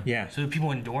 Yeah. So do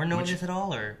people in Dorne know this at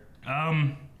all, or?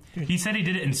 He said he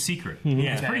did it in secret.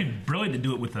 Yeah. It's pretty brilliant to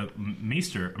do it with a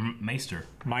Meister.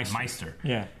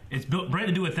 Yeah. It's brilliant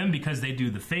to do it with them because they do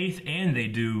the faith and they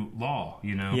do law,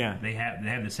 you know? Yeah. They have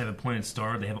the 7-pointed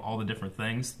star. They have all the different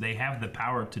things. They have the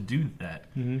power to do that.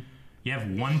 Mm-hmm. You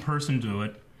have one person do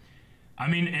it. I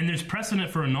mean, and there's precedent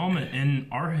for annulment in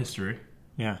our history.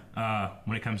 Yeah.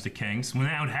 When it comes to kings. When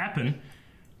that would happen,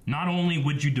 not only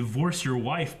would you divorce your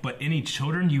wife, but any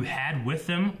children you had with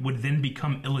them would then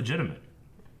become illegitimate.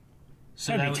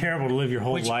 So that'd be terrible to live your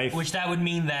whole life. Which that would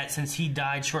mean that since he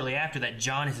died shortly after that,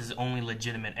 John is his only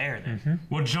legitimate heir then.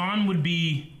 Mm-hmm. Well, John would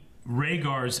be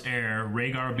Rhaegar's heir.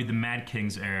 Rhaegar would be the Mad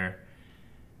King's heir.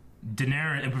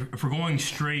 Daenerys, if we're going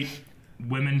straight,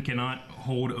 women cannot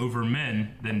hold over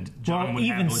men, then John would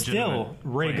have legitimate still,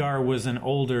 Rhaegar claim. was an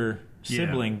older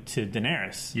sibling to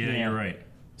Daenerys. Yeah, you're right.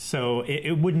 So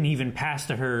it wouldn't even pass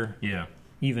to her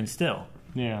even still.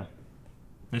 Yeah.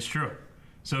 That's true.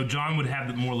 So John would have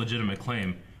the more legitimate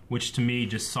claim, which to me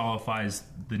just solidifies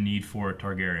the need for a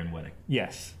Targaryen wedding.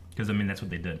 Yes. Because, I mean, that's what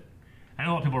they did. I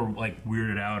know a lot of people are, like,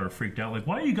 weirded out or freaked out. Like,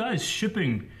 why are you guys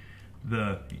shipping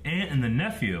the aunt and the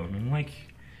nephew?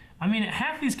 I mean,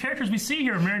 half these characters we see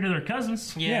here are married to their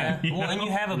cousins. Yeah. Well, and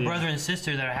you have a brother and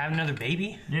sister that are having another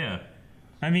baby. Yeah.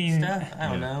 I mean, stuff. I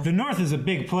don't know. The North is a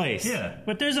big place. Yeah.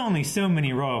 But there's only so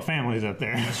many royal families up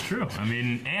there. That's true. I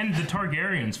mean, and the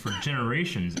Targaryens for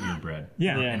generations interbred.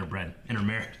 Yeah.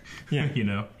 Intermarried. Yeah. You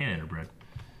know, and interbred.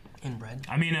 Inbred.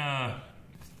 I mean,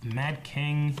 Mad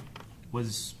King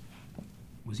was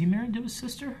he married to his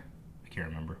sister? I can't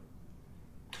remember.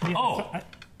 Yeah,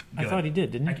 I thought he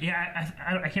did, didn't he?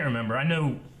 I can't remember. I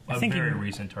know a very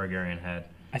recent Targaryen had.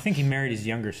 I think he married his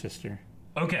younger sister.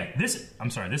 Okay, this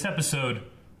episode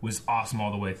was awesome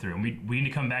all the way through. And we need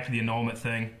to come back to the annulment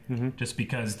thing, just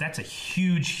because that's a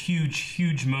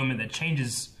huge moment that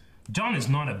changes. Jon is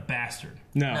not a bastard.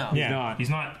 No, he's not. He's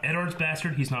not Eddard's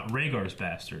bastard. He's not Rhaegar's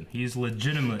bastard. He's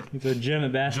legitimate. He's a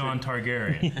legitimate bastard. Jon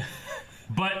Targaryen.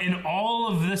 But in all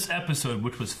of this episode,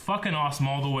 which was fucking awesome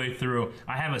all the way through,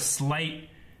 I have a slight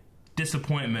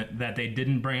disappointment that they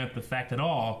didn't bring up the fact at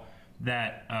all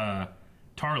that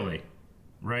Tarly,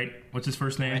 right? What's his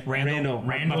first name? Randall.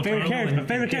 My favorite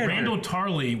character. Randall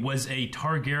Tarly was a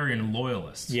Targaryen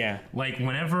loyalist. Yeah. Like,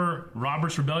 whenever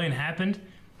Robert's rebellion happened,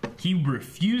 he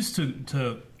refused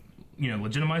to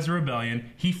legitimize the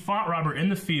rebellion. He fought Robert in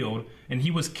the field, and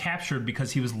he was captured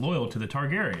because he was loyal to the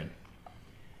Targaryen.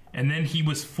 And then he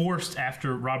was forced,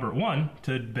 after Robert won,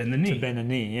 to bend the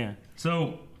knee. Yeah.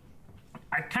 So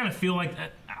I kind of feel like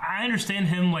I understand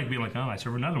him like being like, oh, I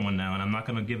serve another one now, and I'm not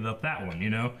going to give up that one. You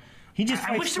know, he just.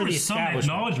 I wish there was some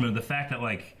acknowledgement of the fact that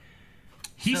like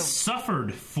he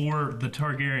suffered for the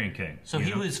Targaryen king. So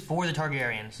he was for the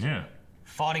Targaryens. Yeah.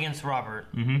 Fought against Robert.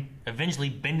 Eventually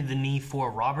bended the knee for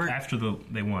Robert. After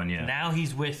they won. Yeah. Now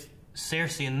he's with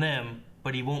Cersei and them.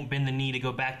 But he won't bend the knee to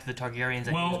go back to the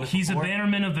Targaryens. Well, he's a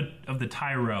bannerman of the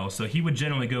Tyrell, so he would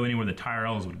generally go anywhere the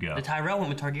Tyrells would go. The Tyrell went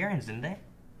with Targaryens, didn't they?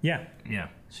 Yeah.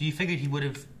 So you figured he would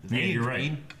have. Yeah, you're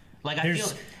right. Like I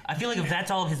feel like if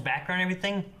that's all of his background and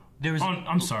everything, there was.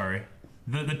 I'm sorry.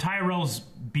 The Tyrells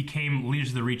became leaders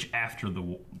of the Reach after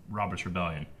the Robert's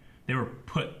Rebellion. They were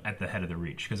put at the head of the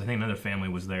Reach because I think another family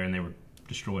was there and they were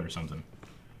destroyed or something.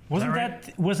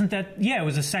 Wasn't that? Yeah, it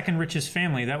was the second richest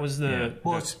family. That was the. Yeah.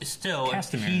 Well, still,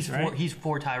 he's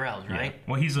for Tyrells, right? Yeah.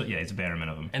 Well, he's a bannerman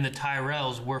of them. And the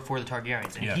Tyrells were for the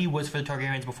Targaryens, and he was for the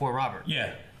Targaryens before Robert.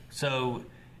 Yeah. So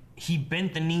he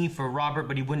bent the knee for Robert,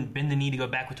 but he wouldn't bend the knee to go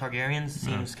back with Targaryens.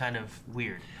 Seems kind of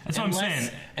weird. That's what I'm saying.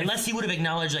 Unless he would have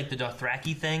acknowledged like the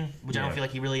Dothraki thing, which I don't feel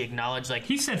like he really acknowledged. Like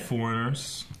he said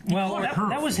foreigners. Well,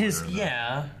 that was his.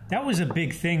 Yeah. That was a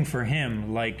big thing for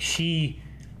him. Like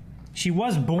She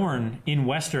was born in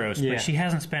Westeros, but she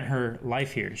hasn't spent her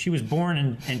life here. She was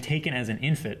born and taken as an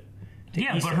infant.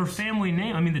 Yeah, but her family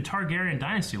name, I mean, the Targaryen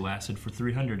dynasty lasted for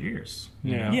 300 years.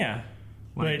 Yeah.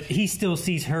 But he still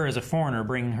sees her as a foreigner,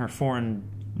 bringing her foreign,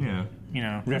 barbarians.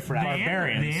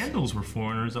 The Andals were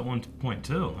foreigners at one point,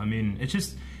 too. I mean, it's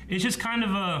just kind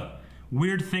of a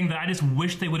weird thing that I just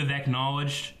wish they would have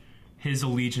acknowledged his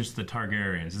allegiance to the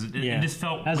Targaryens. It just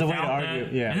felt as a way to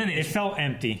argue. And then it felt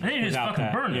empty. And then he just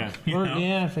fucking burned it.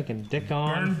 Freaking dick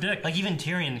on. Burned dick. Like even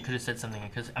Tyrion could have said something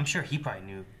because I'm sure he probably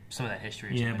knew some of that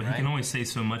history. Yeah, but he can only say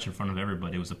so much in front of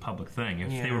everybody. It was a public thing.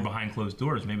 If they were behind closed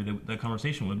doors, maybe the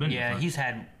conversation would have been different. He's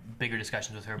had bigger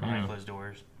discussions with her behind closed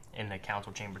doors in the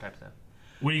council chamber type stuff.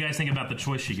 What do you guys think about the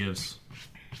choice she gives?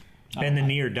 Bend the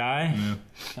knee or die?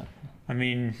 Yeah. I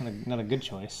mean, not a good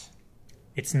choice.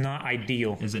 It's not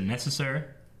ideal. Is it necessary?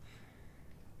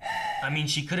 I mean,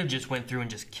 she could have just went through and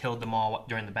just killed them all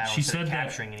during the battle instead of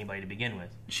capturing anybody to begin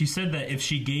with. She said that if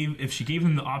she gave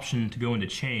them the option to go into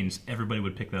chains, everybody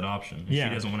would pick that option. She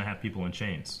doesn't want to have people in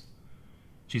chains.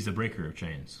 She's the breaker of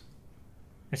chains.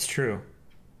 It's true.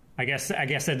 I guess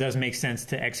that does make sense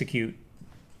to execute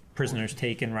prisoners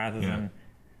taken rather than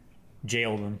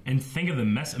jail them. And think of the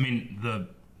mess. I mean, the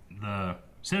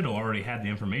Citadel already had the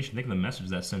information. Think of the message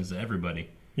that sends to everybody.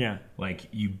 Yeah. Like,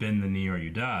 you bend the knee or you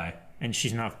die. And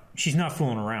she's not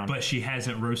fooling around. But she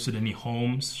hasn't roasted any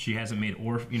homes. She hasn't made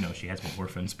she has made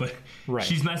orphans, but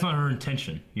that's not her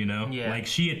intention, you know? Yeah. Like,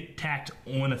 she attacked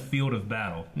on a field of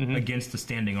battle against a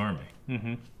standing army.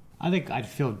 Mm-hmm. I think I'd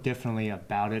feel differently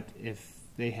about it if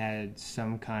they had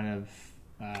some kind of,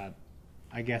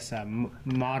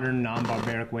 modern,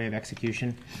 non-barbaric way of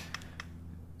execution.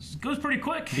 It goes pretty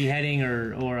quick. Beheading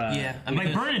or I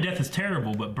mean, burning to death is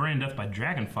terrible, but burning to death by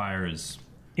dragonfire is...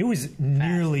 It was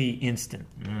nearly instant.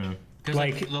 Yeah. Because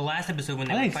like the last episode when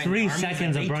they I were think 3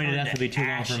 seconds of burning to death would be too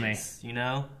long for me. You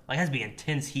know, like it has to be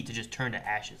intense heat to just turn to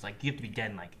ashes. Like you have to be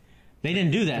dead in like. They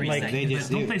didn't do that. Like they just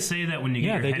don't they say that when you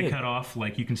get your head cut off,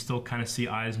 like you can still kind of see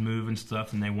eyes move and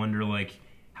stuff, and they wonder like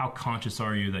how conscious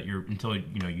are you that you're until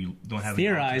you don't have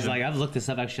theorized. Like I've looked this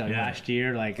up actually last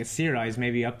year. Like it's theorized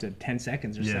maybe up to 10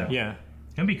 seconds or so. Yeah,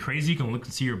 it'd be crazy. You can look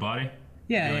and see your body.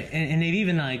 Yeah, and they've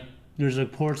even like there's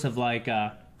reports of like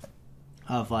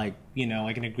you know,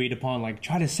 like an agreed upon, like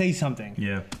try to say something.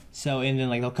 Yeah. So and then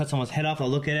like they'll cut someone's head off. They'll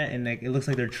look at it and like, it looks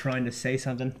like they're trying to say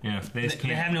something. Yeah. They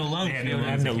have no lungs. They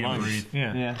have no lungs. Breathe.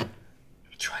 Yeah.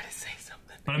 Try to say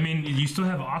something. But I mean, you still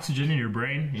have oxygen in your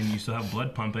brain, and you still have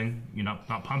blood pumping. You're not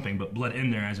pumping, but blood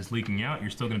in there as it's leaking out. You're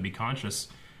still going to be conscious.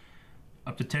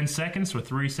 Up to 10 seconds or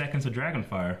 3 seconds of dragon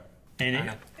fire.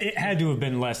 And it had to have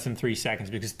been less than 3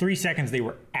 seconds, because 3 seconds they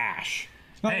were ash.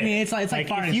 Well, I mean, it's like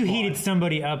if you heated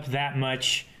somebody up that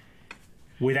much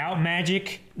without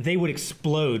magic, they would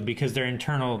explode because their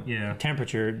internal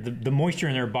temperature, the moisture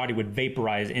in their body would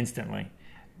vaporize instantly.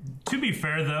 To be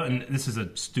fair, though, and this is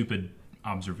a stupid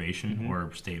observation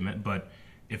or statement, but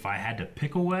if I had to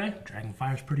pick away, dragon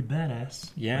fire is pretty badass.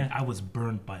 Yeah. Like, I was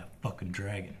burned by a fucking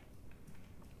dragon.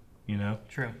 You know?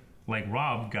 True. Like,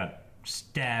 Rob got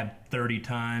stabbed 30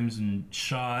 times and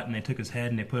shot, and they took his head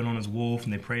and they put it on his wolf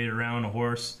and they paraded it around a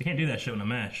horse. They can't do that shit with a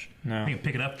mesh. No. They can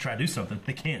pick it up and try to do something.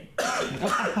 They can't.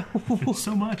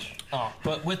 So much. Oh,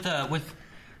 but with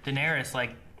Daenerys,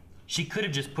 like, she could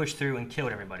have just pushed through and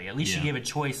killed everybody. At least she gave a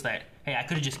choice that, hey, I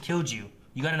could have just killed you.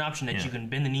 You got an option that you can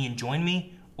bend the knee and join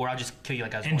me, or I'll just kill you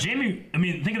like I was And born. Jaime, I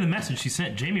mean, think of the message she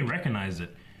sent. Jaime recognized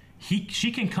it.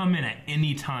 She can come in at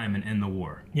any time and end the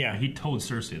war. Yeah. He told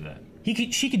Cersei that.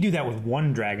 She could do that with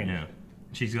one dragon. Yeah.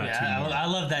 She's got 2 more. I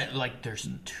love that, like, there's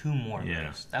 2 more.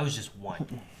 Yeah. That was just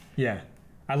 1. Yeah.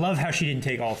 I love how she didn't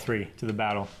take all 3 to the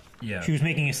battle. Yeah. She was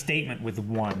making a statement with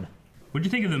 1. What'd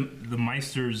you think of the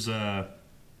Meister's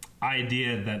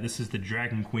idea that this is the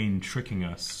Dragon Queen tricking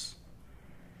us?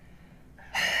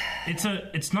 He's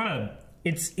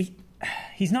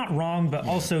not wrong, but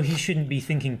also he shouldn't be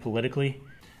thinking politically.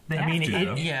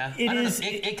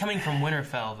 It coming from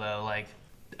Winterfell, though, like,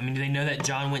 I mean, do they know that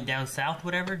Jon went down south,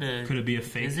 whatever? Could it be a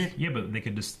fake? Visit? Yeah, but they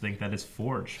could just think that it's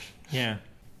forged. Yeah.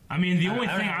 I mean, the only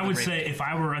thing I would say, if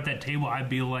I were at that table, I'd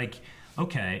be like,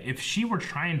 okay, if she were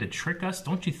trying to trick us,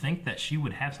 don't you think that she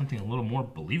would have something a little more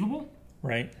believable?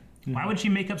 Right. Why would she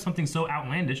make up something so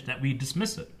outlandish that we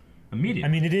dismiss it immediately? I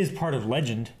mean, it is part of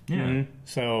legend. Yeah.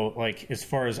 So, like, as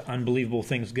far as unbelievable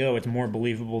things go, it's more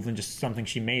believable than just something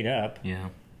she made up. Yeah.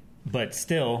 But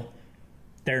still,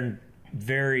 they're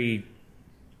very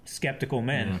skeptical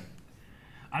men. Yeah.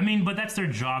 I mean, but that's their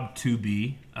job to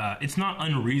be. It's not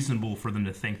unreasonable for them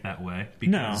to think that way,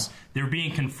 because they're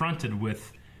being confronted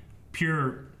with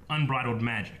pure, unbridled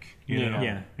magic. You know?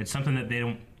 Yeah. It's something that they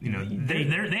don't, you know,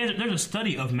 there's a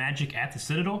study of magic at the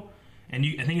Citadel, and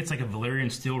I think it's like a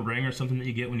Valyrian steel ring or something that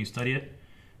you get when you study it,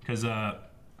 because the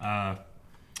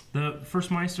first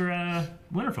Meister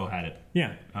Winterfell had it.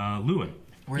 Yeah. Lewin.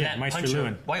 Meister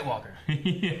Lewin. White Walker.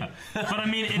 Yeah. But I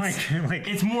mean,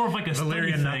 it's more of like a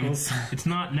study thing. Knuckles. It's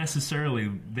not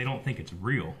necessarily, they don't think it's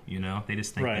real, you know? They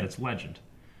just think that it's legend.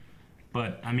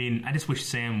 But, I mean, I just wish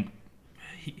Sam,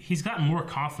 he's gotten more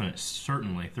confident,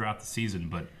 certainly, throughout the season,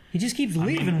 but... He just keeps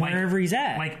leaving wherever he's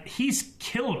at. Like, he's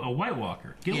killed a White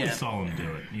Walker. Gilly saw him do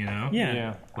it, you know?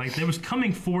 Yeah. Like, they was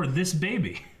coming for this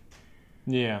baby.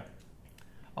 Yeah.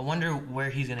 I wonder where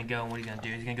he's going to go and what he's going to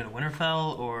do. Is he going to go to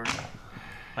Winterfell, or...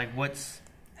 Like, what's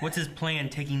his plan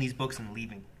taking these books and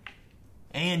leaving?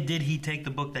 And did he take the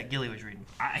book that Gilly was reading?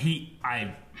 I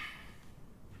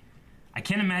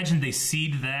can't imagine they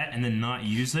seed that and then not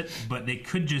use it, but they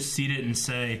could just seed it and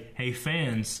say, hey,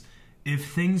 fans,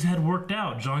 if things had worked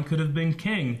out, Jon could have been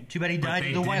king. Too bad he died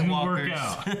to the White Walkers.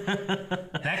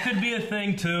 That could be a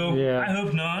thing, too. Yeah. I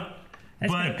hope not.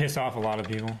 That's going to piss off a lot of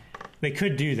people. They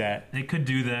could do that. They could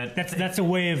do that. That's a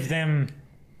way of them...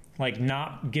 like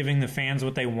not giving the fans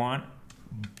what they want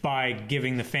by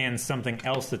giving the fans something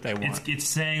else that they want. It's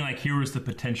saying, like, here was the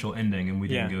potential ending, and we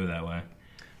didn't go that way.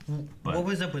 But what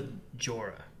was up with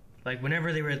Jorah? Like,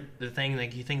 whenever they were the thing,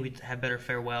 like, you think we'd have better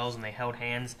farewells and they held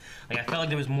hands. Like, I felt like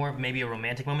there was more of maybe a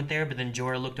romantic moment there, but then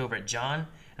Jorah looked over at Jon,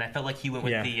 and I felt like he went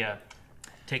with the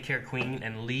take care, Queen,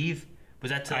 and leave. Was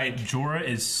that to, like... Jorah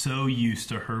is so used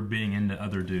to her being into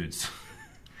other dudes.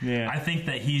 Yeah. I think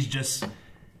that he's just...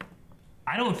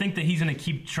 I don't think that he's going to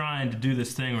keep trying to do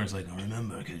this thing where it's like, oh,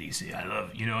 remember, Khaleesi, I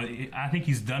love you. You know, I think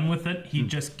he's done with it. He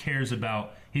just cares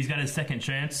about, he's got his second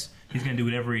chance. He's going to do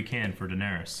whatever he can for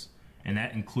Daenerys. And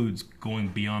that includes going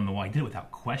beyond the wall. He did it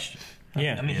without question.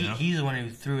 Yeah. I mean, he's the one who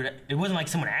threw it. It wasn't like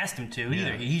someone asked him to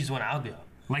either. He's the one, I'll go.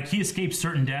 Like, he escaped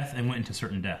certain death and went into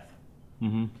certain death.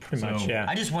 Pretty much, yeah.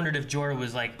 I just wondered if Jorah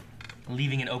was, like,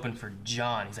 leaving it open for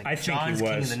Jon. He's like, I think Jon's he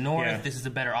was. king of the north. Yeah. This is a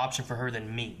better option for her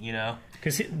than me, you know?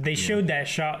 Because they showed that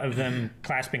shot of them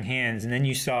clasping hands, and then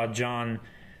you saw Jon,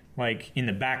 like, in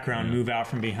the background move out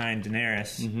from behind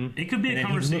Daenerys. It could be a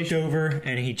conversation. He looked over,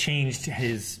 and he changed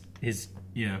his interaction.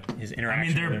 I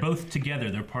mean, they're both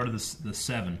together. They're part of the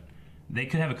seven. they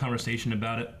could have a conversation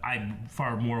about it. I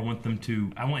far more want them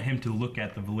to. I want him to look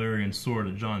at the Valyrian sword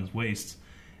at Jon's waist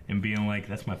and being like,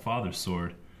 "That's my father's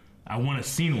sword." I want a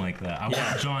scene like that. I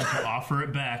want Jon to offer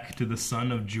it back to the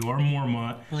son of Jorah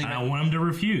Mormont, and I want him to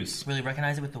refuse. Really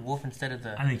recognize it with the wolf instead of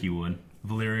the... I think he would.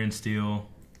 Valyrian steel,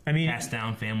 passed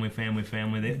down, family.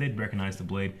 They'd recognize the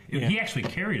blade. He actually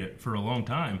carried it for a long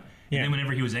time. And then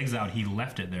whenever he was exiled, he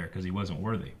left it there because he wasn't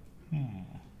worthy.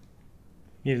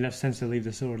 He had enough sense to leave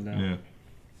the sword, though. Yeah.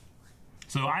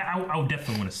 So I would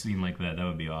definitely want a scene like that. That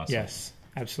would be awesome. Yes,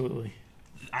 absolutely.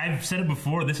 I've said it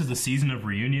before, this is the season of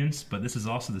reunions, but this is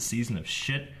also the season of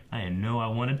shit I didn't know I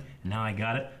wanted, and now I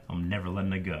got it, I'm never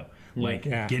letting it go. Like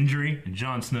Gendry and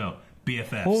Jon Snow,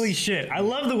 BFFs. Holy shit. I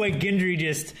love the way Gendry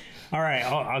just, all right,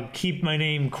 I'll keep my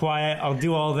name quiet, I'll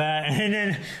do all that, and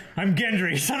then I'm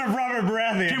Gendry, son of Robert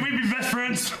Baratheon. Can we be best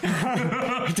friends?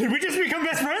 Did we just become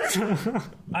best friends?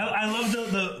 I love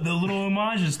the little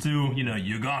homages to,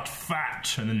 you got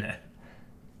fat, and then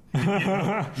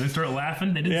they start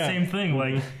laughing. They did the same thing.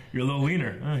 Like, you're a little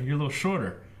leaner. You're a little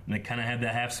shorter. And they kind of had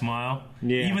that half smile.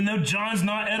 Yeah. Even though Jon's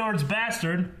not Eddard's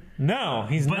bastard. No,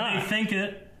 he's not. But they think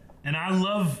it. And I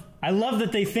love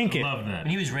that they think it. I love that.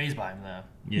 And he was raised by him, though.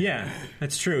 Yeah,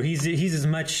 that's true. He's as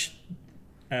much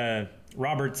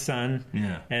Robert's son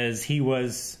as he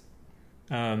was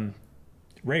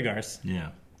Rhaegar's.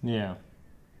 Yeah.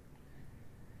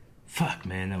 Fuck,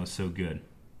 man, that was so good.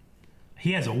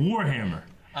 He has a warhammer.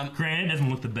 Granted, it doesn't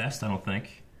look the best, I don't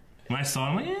think. When I saw it,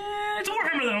 I'm like, it's a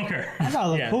warhammer, I don't care. I thought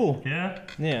it looked cool. Yeah?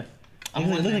 Yeah. It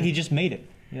looked like he just made it.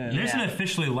 There's an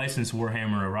officially licensed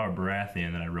warhammer of Robert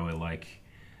Baratheon that I really like.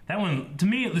 That one, to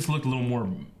me, it just looked a little more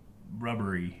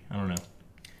rubbery. I don't know.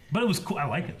 But it was cool. I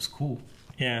like it. It was cool.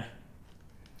 Yeah.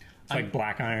 It's like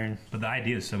black iron. But the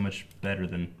idea is so much better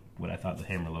than what I thought the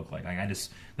hammer looked like.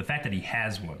 The fact that he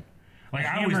has one. Like,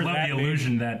 I always loved the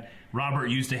illusion that Robert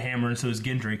used a hammer and so does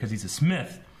Gendry because he's a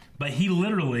smith. But he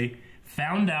literally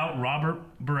found out Robert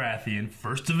Baratheon,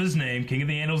 first of his name, King of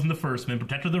the Andals and the First Men,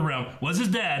 Protector of the Realm, was his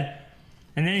dad.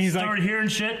 And then he's started hearing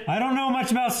shit. I don't know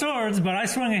much about swords, but I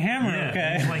swung a hammer,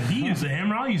 okay? He's like, he used a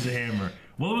hammer, I'll use a hammer.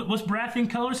 Well, what's Baratheon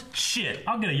colors? Shit,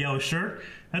 I'll get a yellow shirt.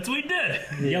 That's what he did.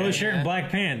 Yellow shirt and black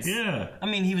pants. Yeah. I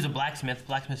mean, he was a blacksmith.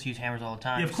 Blacksmiths use hammers all the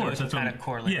time. Yeah, of course. So That's kind of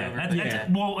correlate over.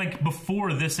 Well, like,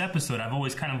 before this episode, I've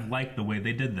always kind of liked the way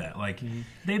they did that. Like,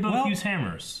 they both use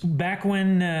hammers. Back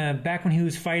when he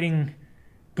was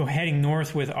heading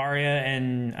north with Arya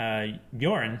and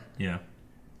Bjorn. Yeah.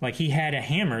 Like, he had a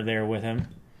hammer there with him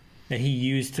that he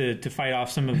used to fight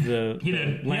off some of the He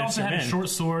did. He also had a short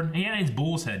sword. He had his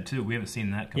bull's head, too. We haven't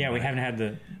seen that come back. We haven't had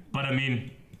the... But, I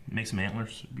mean, make some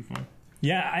antlers. It'd be fun.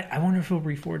 Yeah, I wonder if he'll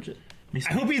reforge it.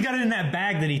 I hope he's got it in that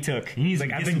bag that he took. He's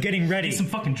like, I've been getting ready. Get some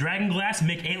fucking dragon glass and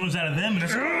make antlers out of them. And do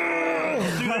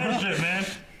that shit, man.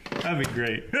 That'd be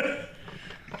great.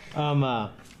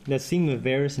 That scene with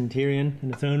Varys and Tyrion in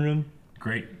the throne room.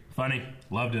 Great. Funny.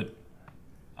 Loved it.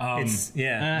 Them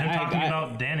talking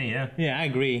about Dany, Yeah, I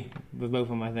agree with both of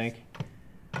them, I think.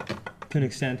 To an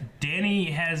extent.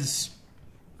 Dany has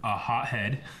a hot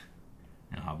head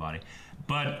and a hot body.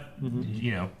 But,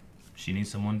 she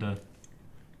needs someone to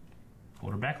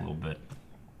hold her back a little bit.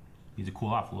 Needs to cool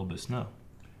off a little bit of snow.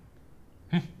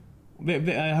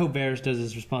 I hope Varys does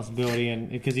his responsibility, and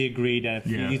because he agreed that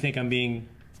if you think I'm being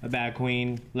a bad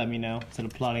queen, let me know instead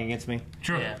of plotting against me.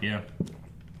 Sure. Yeah.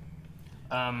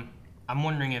 I'm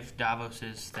wondering if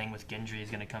Davos's thing with Gendry is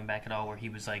going to come back at all, where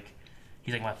he's like,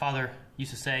 my father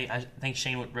used to say, I think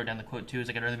Shane wrote down the quote too, is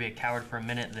like, I'd rather be a coward for a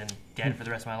minute than dead for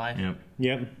the rest of my life.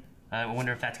 Yep. I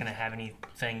wonder if that's going to have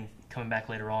anything coming back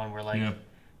later on where,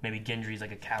 maybe Gendry's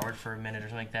like a coward for a minute or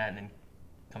something like that and then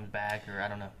comes back, or I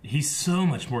don't know. He's so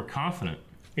much more confident.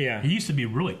 Yeah. He used to be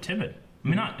really timid.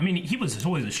 He was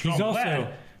always a strong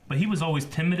lad, but he was always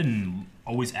timid and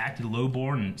always acted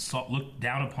lowborn and looked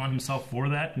down upon himself for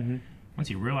that. Mm-hmm. Once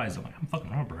he realized, I'm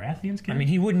fucking Robert Baratheon's kid.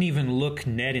 He wouldn't even look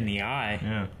Ned in the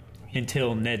eye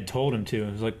until Ned told him to.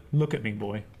 He was like, look at me,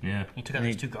 boy. Yeah. He took out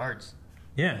his two guards.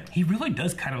 Yeah. He really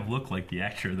does kind of look like the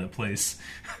actor that plays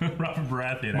Robert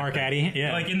Baratheon. Mark Addy,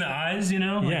 yeah. Like in the eyes,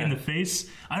 like in the face.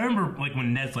 I remember like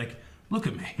when Ned's like, look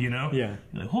at me, Yeah. You're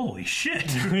like, holy shit.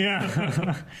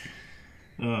 Yeah.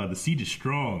 The siege is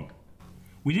strong.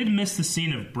 We did miss the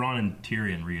scene of Bronn and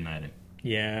Tyrion reuniting.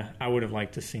 Yeah, I would have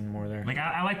liked to see more there. Like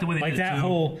I like the way they did that it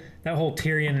too. that whole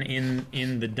Tyrion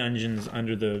in the dungeons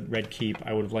under the Red Keep.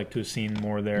 I would have liked to have seen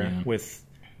more there with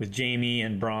Jaime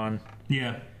and Bronn.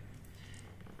 Yeah.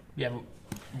 Yeah,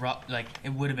 but, like it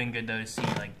would have been good though to see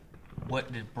like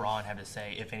what did Bronn have to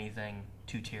say, if anything,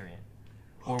 to Tyrion,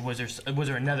 or was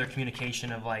there another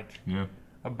communication of like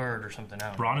a bird or something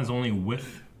else? Bronn is only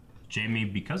with Jaime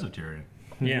because of Tyrion.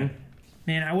 Yeah,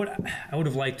 man, I would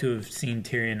have liked to have seen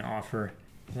Tyrion offer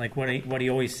like what he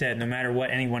always said. No matter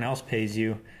what anyone else pays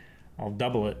you, I'll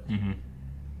double it. Mm-hmm.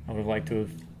 I would have liked to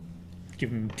have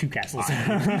given him 2 castles.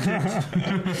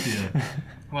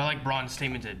 Well, I like Bronn's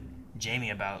statement to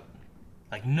Jaime about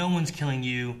like no one's killing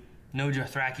you, no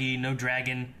Dothraki, no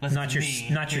dragon, not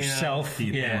yourself.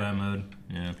 Yeah, mode.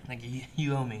 Yeah, like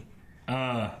you owe me.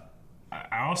 I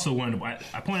also wanted to.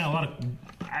 I point out a lot of.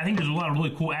 I think there's a lot of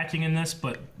really cool acting in this,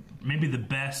 but maybe the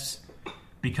best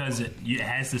because it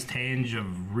has this tinge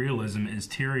of realism is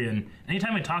Tyrion.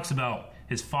 Anytime he talks about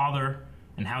his father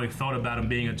and how he felt about him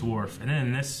being a dwarf, and then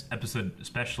in this episode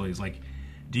especially, he's like,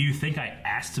 "Do you think I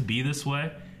asked to be this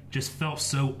way?" Just felt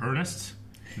so earnest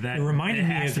that it reminded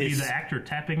me has of to be the actor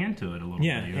tapping into it a little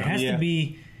Yeah, bit. You know? it has to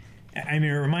be. I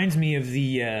mean, it reminds me of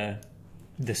the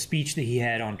speech that he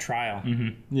had on trial.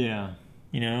 Mm-hmm. Yeah,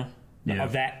 you know,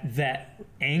 of that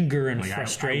anger and like,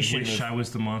 frustration. I wish I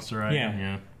was the monster I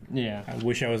am. Yeah. I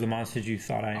wish I was the monster you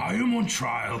thought I am. I am on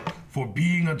trial for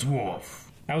being a dwarf.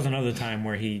 That was another time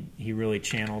where he really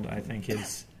channeled, I think,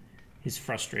 his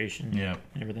frustration. Yeah,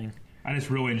 and everything. I just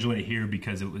really enjoyed it here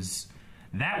because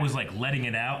that was like letting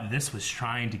it out. This was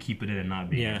trying to keep it in and not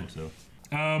being able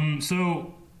to.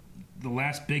 So the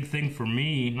last big thing for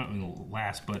me, not really the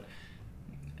last, but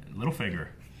Littlefinger.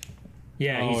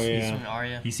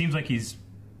 Arya. He seems like he's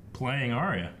playing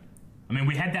Arya. I mean,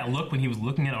 we had that look when he was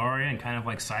looking at Arya and kind of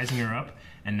like sizing her up,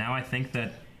 and now I think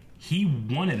that he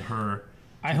wanted her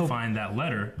to find that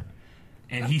letter,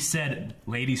 and he said,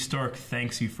 "Lady Stark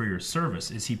thanks you for your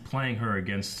service." Is he playing her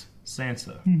against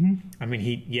Sansa? Mm-hmm. I mean,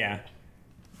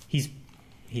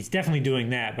 he's definitely doing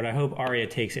that, but I hope Arya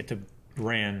takes it to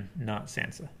Bran, not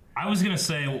Sansa. I was gonna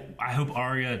say, I hope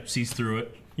Arya sees through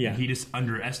it. Yeah, he just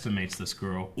underestimates this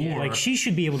girl. Or, like she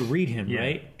should be able to read him,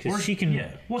 right? Because she can.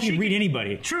 Well, she can read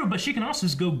anybody. True, but she can also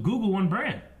just go Google on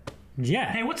Bran.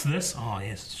 Yeah. Hey, what's this? Oh,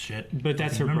 yes, shit. But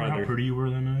that's her Remember brother. How pretty you were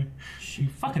that night? She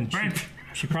fucking Bran.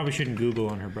 She probably shouldn't Google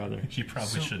on her brother. She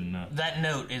probably shouldn't. That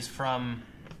note is from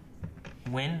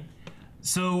when?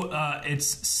 So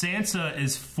it's Sansa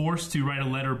is forced to write a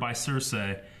letter by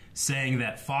Cersei saying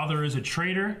that father is a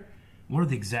traitor. What are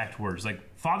the exact words? Like,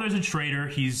 father's a traitor.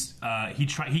 He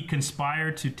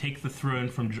conspired to take the throne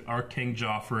from our King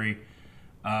Joffrey,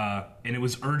 and it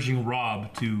was urging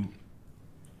Robb to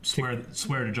swear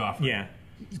to Joffrey. Yeah,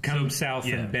 come south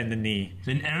and bend the knee.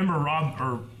 And I remember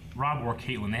Robb or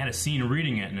Caitlin, they had a scene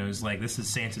reading it, and it was like, this is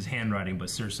Sansa's handwriting, but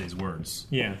Cersei's words.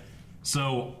 Yeah.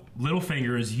 So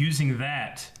Littlefinger is using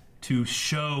that to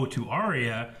show to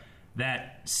Arya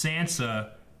that Sansa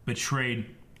betrayed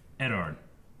Eddard.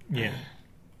 Yeah.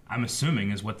 I'm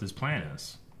assuming is what this plan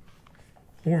is.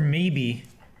 Or maybe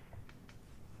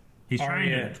he's trying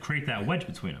to create that wedge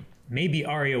between them. Maybe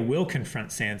Arya will confront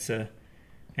Sansa,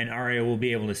 and Arya will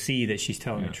be able to see that she's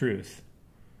telling the truth.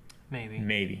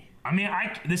 Maybe. I mean,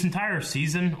 this entire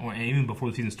season, or even before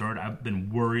the season started, I've been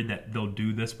worried that they'll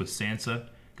do this with Sansa.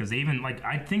 Because they even, like,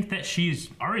 I think that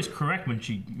Arya's correct when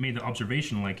she made the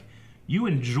observation, like, you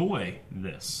enjoy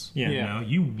this. Yeah. You know,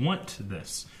 you want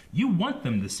this. You want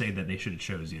them to say that they should have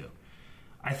chose you.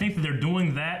 I think that they're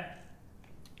doing that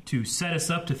to set us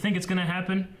up to think it's going to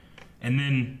happen, and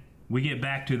then we get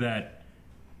back to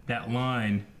that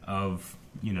line of,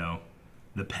 you know,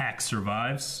 the pack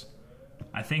survives.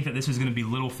 I think that this is going to be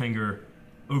Littlefinger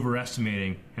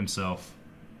overestimating himself.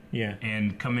 Yeah.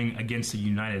 And coming against a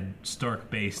united Stark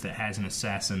base that has an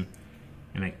assassin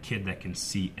and a kid that can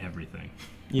see everything.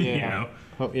 Yeah. You know?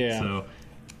 Oh, yeah. So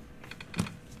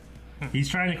he's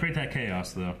trying to create that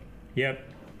chaos, though. Yep.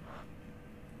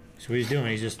 So what he's doing,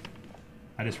 he's just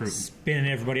spinning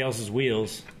everybody else's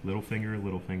wheels.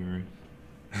 Littlefinger.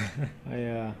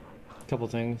 A couple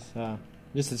things.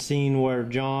 Just a scene where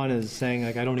Jon is saying,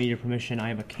 like, I don't need your permission, I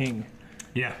am a king.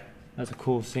 Yeah. That's a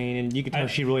cool scene, and you could tell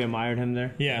she really admired him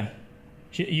there. Yeah.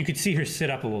 You could see her sit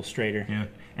up a little straighter. Yeah.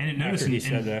 And notice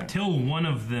until one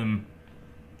of them,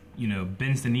 you know,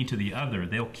 bends the knee to the other,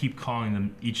 they'll keep calling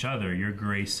them each other, your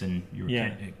grace and your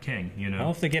king, you know.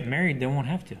 Well, if they get married, they won't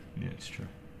have to. Yeah, it's true.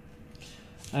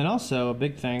 And also, a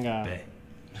big thing,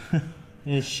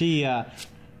 is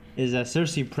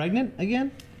Cersei pregnant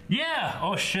again? Yeah.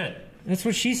 Oh, shit. That's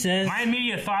what she says. My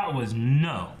immediate thought was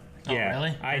no. Yeah. Oh,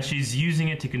 really? And she's using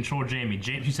it to control Jaime.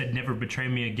 She said, never betray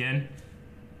me again.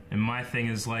 And my thing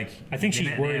is, like... I think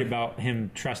she's worried about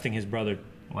him trusting his brother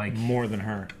more than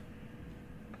her.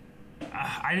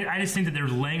 I just think that they're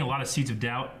laying a lot of seeds of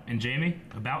doubt in Jaime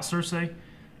about Cersei.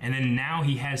 And then now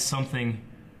he has something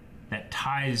that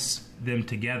ties them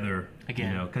together.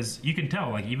 Again. You know, because you can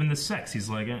tell, like, even the sex, he's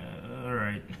like, all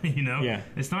right. You know? Yeah.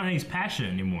 It's not that he's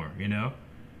passionate anymore, you know?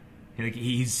 Like,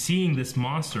 he's seeing this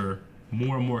monster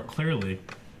more and more clearly,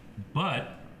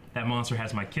 but that monster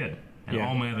has my kid, and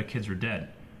all my other kids are dead.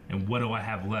 And what do I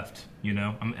have left? You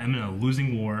know, I'm in a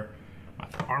losing war. My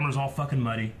armor's all fucking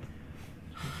muddy.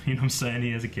 You know what I'm saying?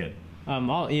 He has a kid.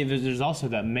 There's also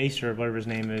that Maester, whatever his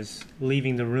name is,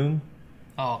 leaving the room.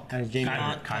 Oh,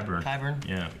 Qyburn. Qyburn.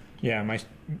 Yeah. Yeah,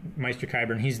 Meister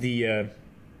Qyburn. He's the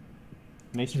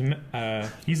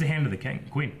he's the hand of the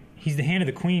queen. He's the hand of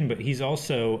the queen, but he's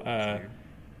also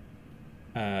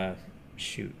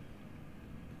shoot.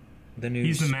 The new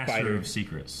He's the master spider. of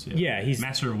secrets. Yeah, he's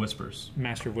master of whispers.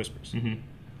 Master of whispers. Mm-hmm.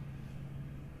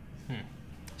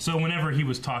 So whenever he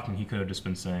was talking, he could have just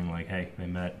been saying like, "Hey, they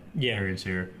met. Yeah, Tyrion's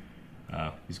here.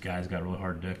 These guys got really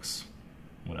hard dicks.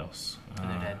 What else? And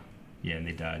they're dead. Yeah, and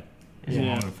they died. It's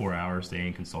longer than 4 hours. They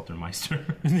ain't consult their Meister."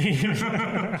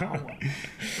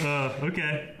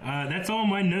 Okay, that's all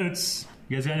my notes.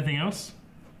 You guys got anything else?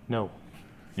 No.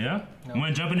 Yeah? No.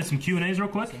 Want to jump into some Q&As real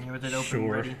quick? Sitting here with it open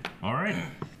ready. All right.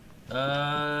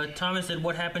 Thomas said,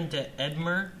 what happened to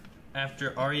Edmure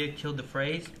after Arya killed the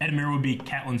Freys? Edmure would be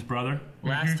Catelyn's brother.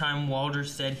 Last time Walder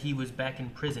said he was back in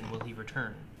prison. Will he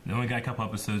return? They only got a couple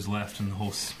episodes left in the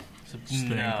whole thing.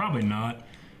 No. Probably not.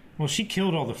 Well, she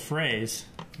killed all the Freys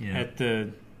at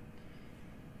the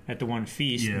one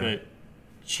feast, but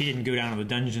she didn't go down to the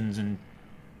dungeons and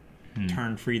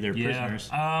turn free their prisoners.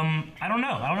 I don't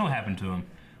know. I don't know what happened to him.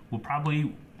 We'll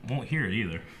probably won't hear it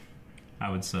either, I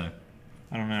would say.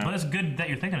 I don't know. But it's good that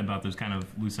you're thinking about those kind of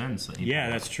loose ends.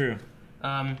 That's true.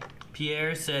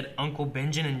 Pierre said Uncle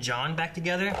Benjen and John back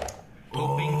together,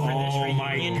 hoping for this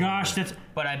reunion. Oh my gosh,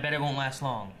 but I bet it won't last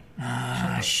long.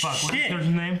 Fuck, what's his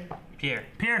name? Pierre.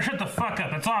 Pierre, shut the fuck up.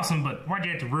 That's awesome, but why'd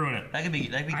you have to ruin it? That'd be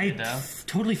good though.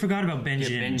 Totally forgot about Benjen.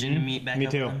 Get Benjen to meet back Me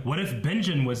up too. with him. What if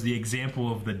Benjen was the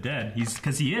example of the dead?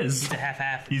 Because he is. He's a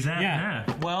half-half. He's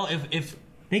half-half. Well, if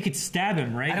they could stab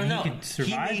him, right? I don't know. He could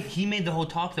survive. He made the whole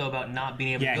talk though about not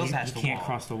being able to go past the wall. He can't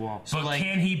cross the wall. So but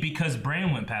can he because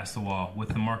Bran went past the wall with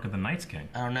the mark of the Night's King?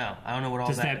 I don't know. I don't know what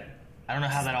all that. I don't know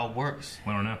how that all works.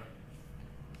 I don't know.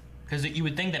 Because you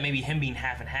would think that maybe him being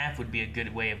half and half would be a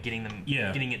good way of getting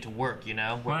it to work, you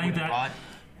know?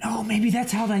 No, maybe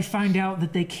that's how they find out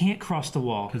that they can't cross the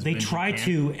wall. They try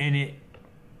to, and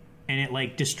it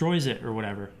like destroys it or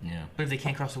whatever. Yeah. But if they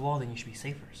can't cross the wall, then you should be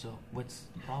safer. So what's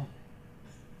the problem?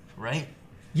 Right?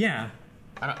 Yeah.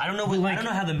 I don't know. I don't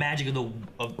know how the magic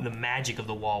of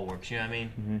the wall works. You know what I mean?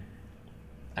 Mm-hmm.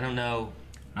 I don't know.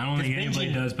 I don't think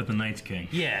anybody does but the Night's King.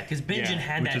 Yeah, because Benjen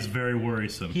had that. Which is very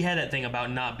worrisome. He had that thing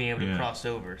about not being able to cross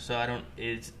over. So I don't.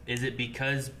 Is it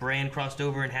because Bran crossed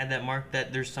over and had that mark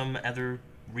that there's some other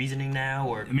reasoning now?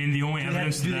 Or I mean, the only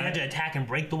evidence do they have to attack and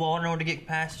break the wall in order to get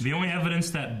past? The only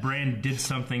evidence that Bran did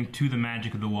something to the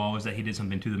magic of the wall is that he did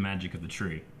something to the magic of the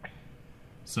tree.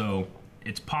 So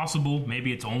it's possible.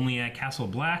 Maybe it's only at Castle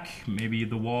Black. Maybe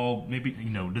the wall. Maybe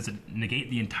does it negate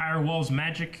the entire wall's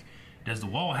magic? Does the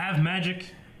wall have magic?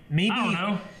 Maybe, I don't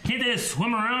know. Can't they just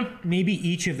swim around? Maybe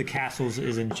each of the castles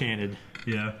is enchanted.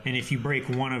 Yeah. And if you break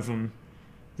one of them,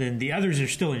 then the others are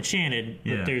still enchanted,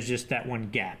 but there's just that one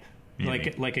gap.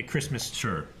 Maybe. Like a Christmas...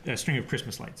 Sure. A string of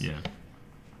Christmas lights. Yeah.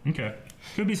 Okay.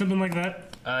 Could be something like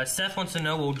that. Seth wants to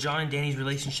know, will Jon and Dany's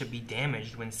relationship be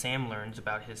damaged when Sam learns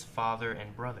about his father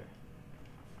and brother?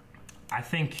 I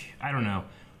don't know.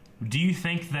 Do you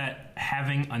think that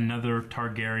having another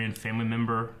Targaryen family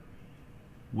member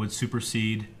would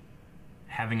supersede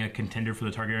having a contender for the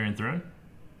Targaryen throne?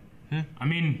 I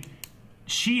mean,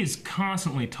 she is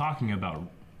constantly talking about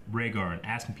Rhaegar and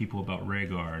asking people about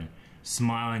Rhaegar and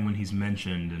smiling when he's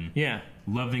mentioned and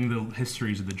loving the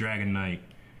histories of the Dragon Knight.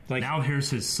 Like, now here's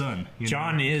his son.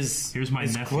 Jon is here's my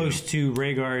as nephew. Close to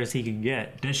Rhaegar as he can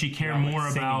get. Does she care more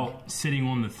about sitting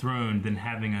on the throne than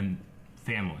having a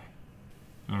family?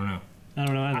 I don't know. I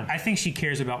don't know either. I think she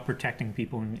cares about protecting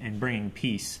people and bringing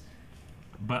peace.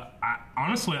 But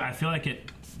honestly, I feel like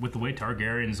with the way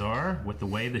Targaryens are, with the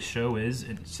way the show is,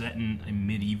 it's set in a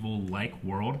medieval-like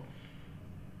world,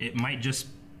 it might just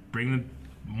bring them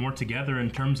more together in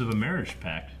terms of a marriage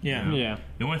pact. Yeah. Yeah.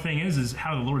 The only thing is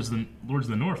how the Lords of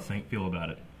the North feel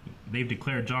about it. They've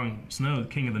declared Jon Snow the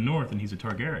King of the North, and he's a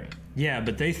Targaryen. Yeah,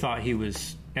 but they thought he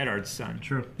was Eddard's son.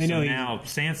 True. So now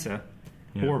Sansa,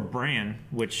 or Bran,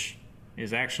 which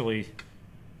is actually...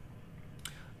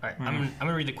 All right, I'm going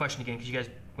to read the question again because you guys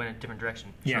went in a different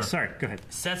direction. Yeah, sorry. Go ahead.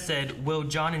 Seth said, will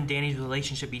Jon and Dany's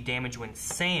relationship be damaged when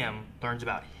Sam learns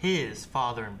about his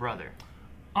father and brother?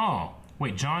 Oh,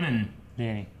 wait, Jon and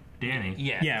Dany.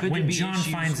 Yeah. When Jon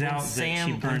finds out that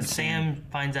she burned Sam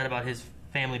finds out about his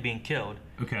family being killed.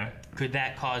 Okay. Could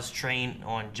that cause strain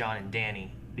on Jon and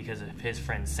Dany because of his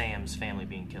friend Sam's family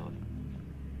being killed?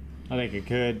 I think it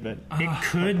could, but It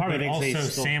could, part but of it thinks also they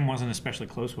still- Sam wasn't especially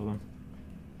close with him.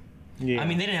 Yeah, I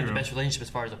mean, they didn't have the true. best relationship as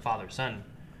far as a father-son,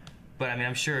 but I mean,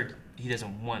 I'm sure he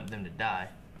doesn't want them to die.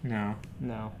 No.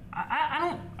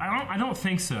 I don't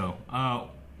think so.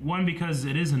 One, because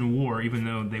it is in war, even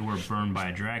though they were burned by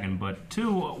a dragon. But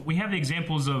two, we have the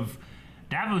examples of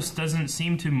Davos doesn't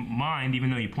seem to mind, even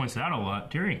though he points it out a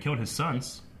lot. Tyrion killed his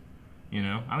sons. You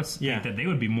know, I would think that they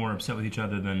would be more upset with each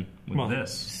other than with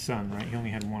this. Son, right? He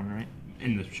only had one, right?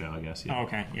 In the show, I guess. Yeah. Oh,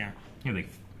 okay, yeah. He had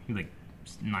like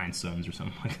 9 sons or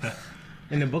something like that.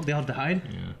 In the book, they have to hide?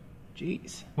 Yeah.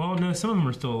 Jeez. Well, no, some of them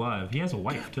are still alive. He has a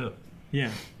wife, too.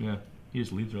 Yeah. Yeah. He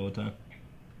just leaves her all the time.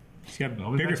 He's got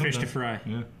I'll be bigger back fish to sometime.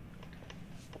 fry. Yeah.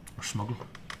 Or smuggle.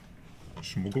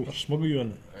 Smuggle you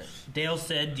in. Dale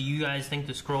said, do you guys think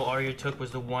the scroll Arya took was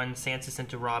the one Sansa sent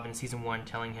to Robb in Season 1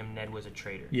 telling him Ned was a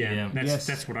traitor? Yeah,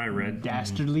 that's what I read.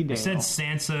 Dastardly Dale. It said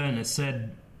Sansa and it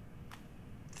said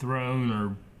throne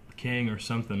or king or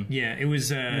something. Yeah, it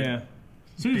was... I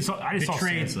just saw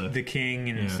betrayed Sansa. the king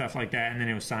and Yeah. stuff like that, and then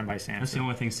it was signed by Sansa. That's the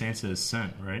only thing Sansa has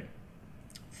sent, right?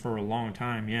 For a long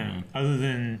time, yeah. Other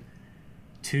than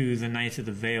to the Knights of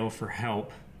the Vale for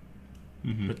help.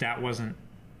 But that wasn't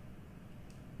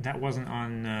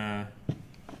on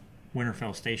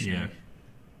Winterfell stationary. Yeah.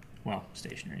 Well,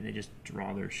 stationary. They just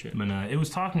draw their shit. But it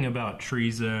was talking about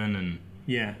treason and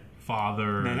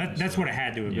father. No, that's what it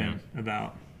had to have been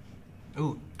about.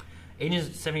 Ooh.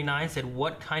 Agent 79 said,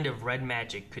 what kind of red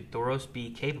magic could Thoros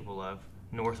be capable of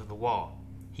north of the Wall?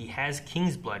 He has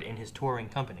king's blood in his touring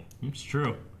company. It's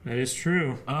true. That is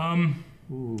true.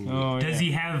 Does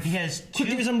he have... He has two,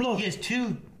 he has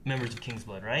 2 members of king's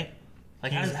blood, right?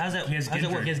 Like, how's that work?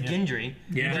 He has Gendry.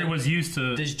 Gendry was used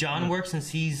to... Does Jon work since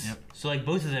he's... So, like,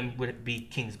 both of them would be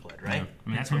king's blood, right? Yeah. I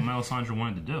mean, that's what Melisandre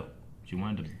wanted to do. She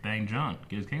wanted to bang Jon,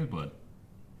 get his king's blood.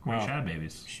 Well, Shadow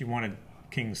babies. She wanted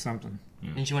king something.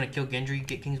 Didn't she want to kill Gendry,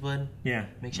 get king's blood? Yeah.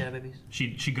 Make shadow babies?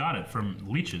 She got it from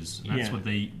leeches. And that's Yeah. what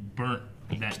they burnt.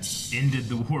 That ended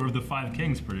the War of the 5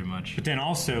 Kings, pretty much. But then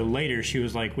also later she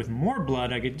was like, with more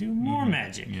blood I could do more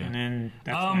magic. Yeah. And then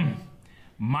that's when...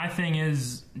 My thing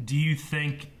is, do you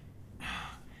think...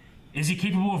 Is he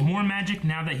capable of more magic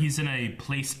now that he's in a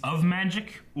place of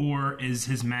magic? Or is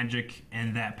his magic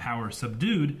and that power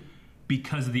subdued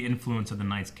because of the influence of the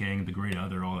Night's King, the Great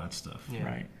Other, all that stuff? Yeah.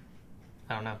 Right.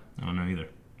 I don't know. I don't know either.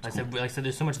 Like I said,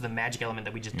 there's so much of the magic element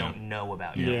that we just don't know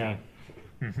about yet.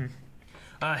 Yeah.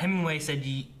 Hemingway said,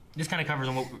 this kind of covers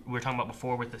on what we were talking about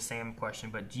before with the Sam question,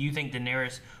 but do you think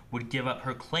Daenerys would give up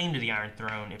her claim to the Iron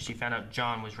Throne if she found out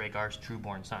Jon was Rhaegar's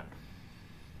true-born son?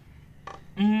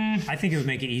 I think it would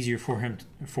make it easier for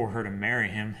her to marry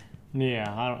him.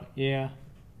 Yeah,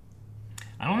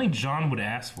 I don't think Jon would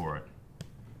ask for it.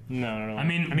 No. I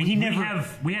mean, he never.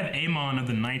 We have Aemon of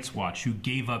the Night's Watch who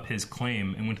gave up his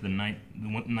claim and went to the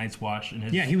Night's Watch. And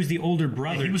He was the older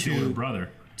brother. He was the older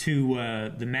brother to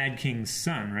the Mad King's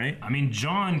son, right? I mean,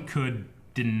 Jon could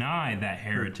deny that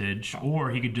heritage, or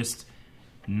he could just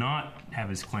not have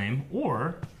his claim,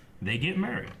 or they get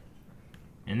married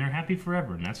and they're happy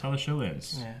forever, and that's how the show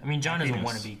ends. Yeah. I mean, Jon doesn't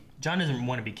want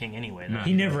to be king anyway. Though. No.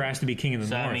 He never asked to be king of the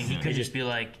So North. I mean, he could just be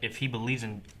like, if he believes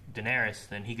in Daenerys,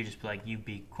 then he could just be like, you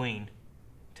be queen,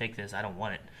 take this, I don't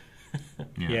want it.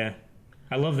 Yeah.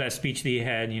 I love that speech that he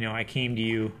had. You know, I came to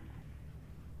you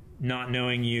not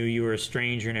knowing you were a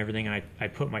stranger and everything, and I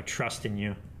put my trust in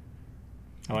you.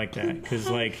 I like that, because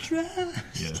like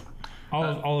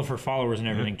all of her followers and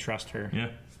everything trust her. Yeah.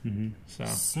 So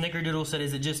Snickerdoodle said,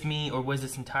 is it just me, or was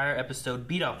this entire episode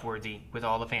beat-off worthy with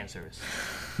all the fan service?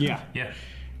 Yeah.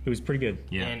 It was pretty good.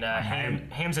 Yeah. And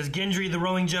Ham says, Gendry, the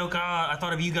rowing joke, I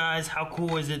thought of you guys. How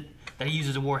cool is it that he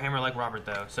uses a warhammer like Robert,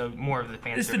 though? So more of the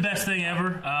fan It's the service. best thing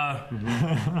ever.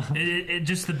 It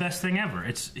just the best thing ever.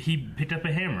 He picked up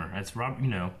a hammer. That's Rob.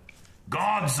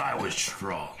 Gods, I was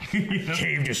strong.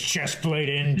 caved his chest plate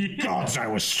in. Gods, I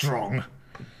was strong.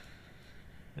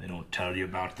 They don't tell you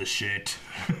about the shit.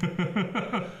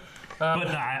 But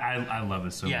I love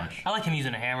it so much. I like him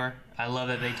using a hammer. I love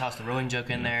that they tossed the rowing joke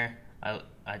in there.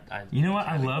 You know what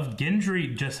I love?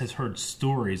 Gendry just has heard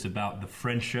stories about the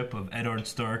friendship of Eddard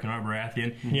Stark and Robert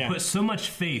Baratheon. Yeah. He put so much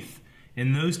faith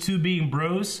in those two being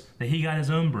bros that he got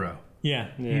his own bro. Yeah.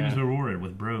 He was rewarded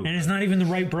with bro. And it's not even the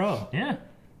right bro. Yeah.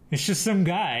 It's just some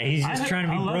guy. He's just trying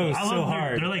to be bros so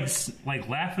hard. They're like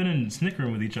laughing and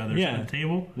snickering with each other at the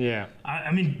table. Yeah.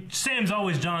 I mean, Sam's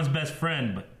always Jon's best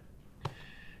friend, but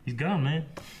he's gone, man.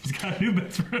 He's got a new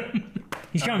best friend.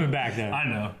 He's coming back, though. I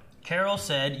know. Carol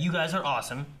said, you guys are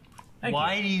awesome. Thank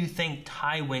Why do you think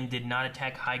Tywin did not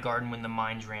attack Highgarden when the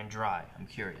mines ran dry? I'm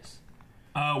curious.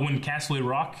 When Castle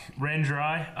Rock ran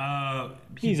dry,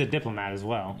 he's a diplomat as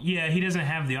well. Yeah, he doesn't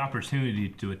have the opportunity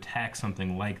to attack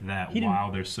something like that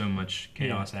while there's so much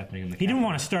chaos happening in the He didn't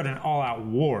want to start an all-out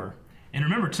war. And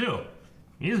remember, too,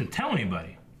 he doesn't tell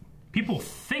anybody. People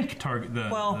think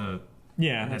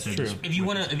that's true. If you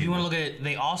want to look at it,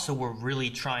 they also were really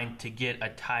trying to get a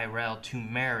Tyrell to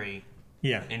marry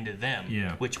into them,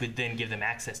 which would then give them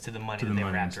access to the money that they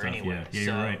were after anyway. Yeah,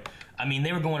 so, you're right. I mean,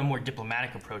 they were going a more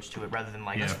diplomatic approach to it rather than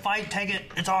like, let's fight, take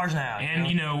it, it's ours now.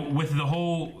 And, with the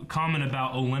whole comment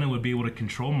about Olenna would be able to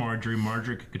control Marjorie,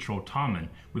 Marjorie could control Tommen.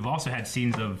 We've also had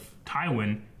scenes of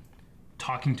Tywin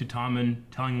talking to Tommen,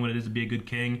 telling him what it is to be a good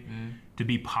king, to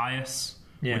be pious,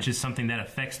 which is something that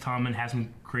affects Tommen, has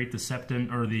him create the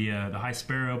Septon, or the High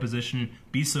Sparrow position,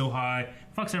 be so high,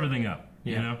 fucks everything up,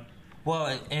 you know?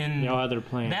 Well, and no other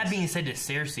plans. That being said,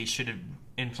 Cersei should have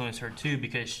influenced her too,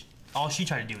 because all she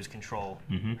tried to do was control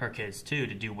her kids too,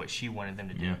 to do what she wanted them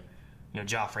to do.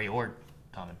 Joffrey or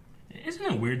Tommen. Isn't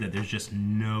it weird that there's just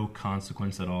no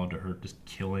consequence at all to her just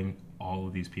killing all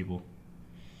of these people?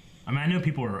 I mean, I know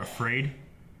people are afraid,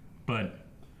 but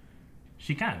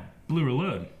she kind of blew her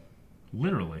load,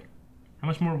 literally. How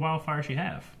much more wildfire does she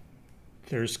have?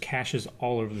 There's caches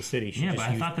all over the city. But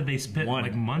I thought that they spent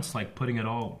like months putting it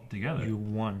all together. You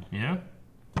won. Yeah?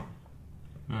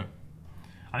 Huh.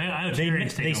 I know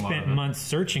they spent months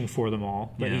searching for them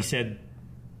all, but he said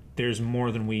there's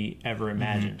more than we ever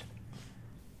imagined.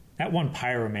 That one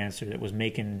pyromancer that was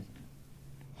making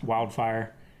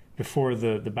wildfire before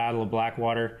the Battle of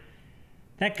Blackwater,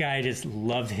 that guy just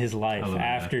loved his life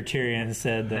after Tyrion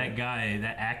said that.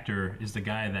 That actor is the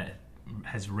guy that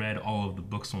has read all of the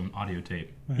books on audio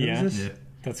tape. Yeah,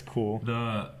 that's cool.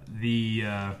 The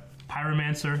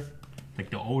pyromancer, like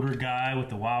the older guy with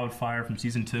the wildfire from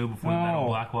season 2 before the Battle of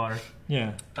Blackwater.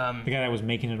 Yeah, the guy that was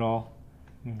making it all.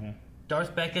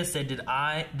 Darth Becca said,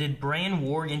 "Did Bran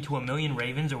warg into a million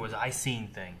ravens, or was I seeing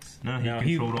things?" No,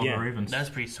 he controlled all the ravens. That's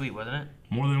pretty sweet, wasn't it?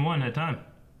 More than one at a time.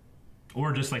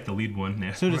 Or just like the lead one.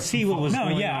 Yeah. So to see what was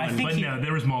going on. I think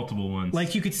there was multiple ones.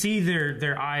 Like you could see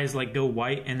their eyes like go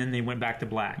white and then they went back to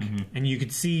black. And you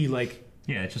could see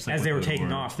it's just like as they were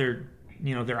taking off, their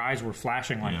eyes were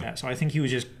flashing like that. So I think he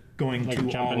was just going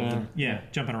to all of them.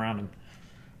 Jumping around them.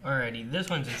 Alrighty, this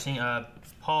one's interesting.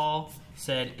 Paul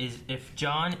said, if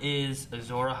Jon is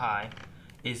Azor Ahai,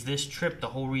 is this trip the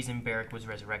whole reason Beric was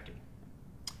resurrected?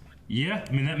 Yeah,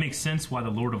 I mean, that makes sense why the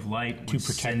Lord of Light would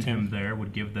send him there,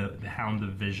 would give the Hound the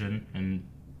vision, and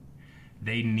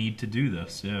they need to do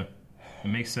this, It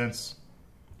makes sense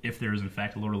if there is, in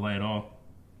fact, a Lord of Light at all.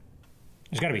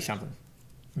 There's got to be something.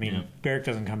 I mean, Beric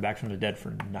doesn't come back from the dead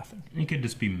for nothing. It could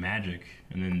just be magic,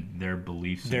 and then their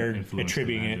beliefs they're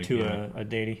attributing it to a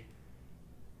deity.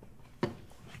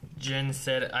 Jen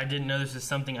said, I didn't know this was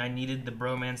something I needed, the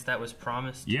bromance that was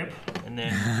promised. Yep. And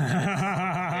then...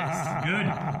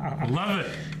 Good. Love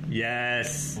it.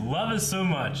 Yes. Love it so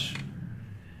much.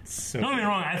 Don't get me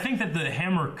wrong, I think that the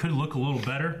hammer could look a little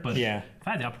better, but if I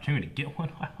had the opportunity to get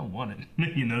one, I don't want it.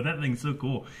 That thing's so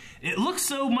cool. It looks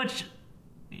so much...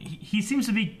 He seems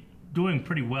to be doing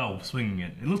pretty well swinging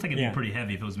it. It looks like it'd be pretty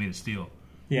heavy if it was made of steel.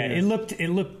 Yeah, it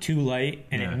looked too light,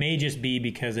 and it may just be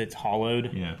because it's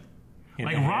hollowed. Yeah.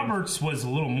 Like Robert's was a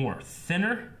little more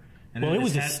thinner. And it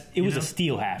was a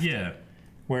steel haft. Yeah.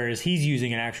 Whereas he's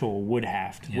using an actual wood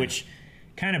haft, which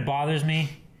kind of bothers me.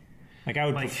 Like I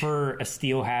would prefer a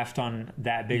steel haft on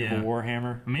that big of a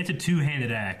warhammer. I mean, it's a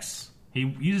two-handed axe. He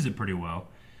uses it pretty well.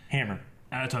 Hammer.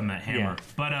 That's what I meant, hammer.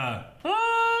 Yeah.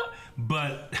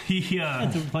 But he.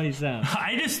 That's a funny sound.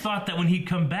 I just thought that when he'd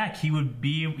come back, he would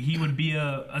be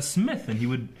a smith, and he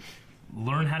would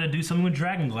learn how to do something with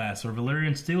dragonglass or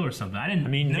Valyrian steel or something. I didn't know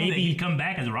maybe that he'd come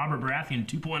back as Robert Baratheon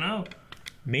 2.0.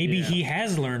 Maybe he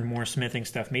has learned more smithing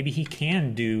stuff. Maybe he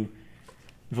can do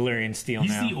Valyrian steel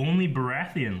now. He's the only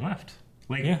Baratheon left.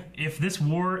 If this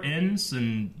war ends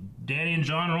and Dany and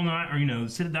Jon are on the,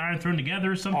 sit at the Iron Throne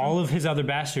together or something. All of his other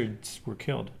bastards were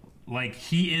killed. Like,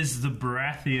 he is the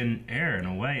Baratheon heir in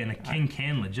a way, and a king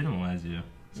can legitimize you.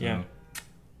 So. Yeah.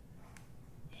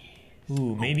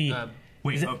 Ooh, maybe...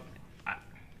 wait,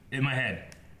 in my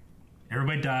head,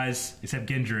 everybody dies except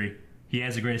Gendry. He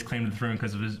has the greatest claim to the throne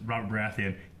because of his Robert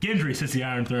Baratheon. Gendry sits the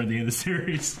Iron Throne at the end of the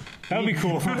series. That would be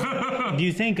cool. Do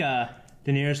you think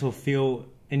Daenerys will feel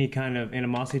any kind of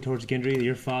animosity towards Gendry?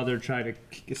 Your father tried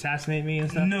to assassinate me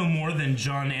and stuff? No more than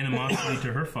Jon animosity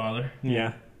to her father.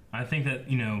 Yeah. I think that,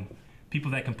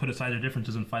 people that can put aside their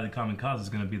differences and fight the common cause is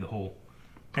going to be the whole...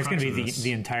 That's going to be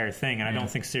the entire thing, and I don't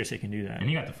think Cersei can do that. And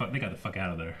they got the fuck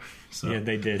out of there. So. Yeah,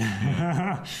 they did.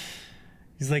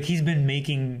 he's been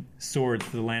making swords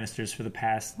for the Lannisters for the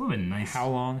past would have been nice. How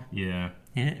long? Yeah.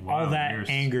 And all that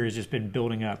anger has just been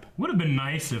building up. Would have been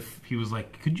nice if he was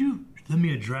like, could you send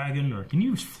me a dragon, or can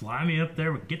you fly me up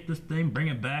there, get this thing, bring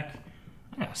it back?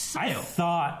 I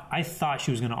thought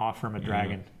she was going to offer him a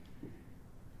dragon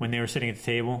when they were sitting at the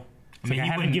table. I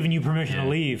haven't given you permission to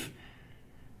leave.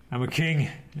 I'm a king.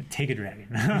 Take a dragon.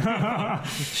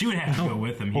 She would have to go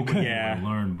with him. He wouldn't really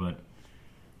learn, but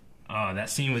that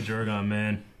scene with Drogon,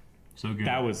 man, so good.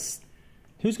 That was.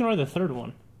 Who's going to write the third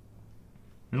one?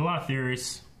 There's a lot of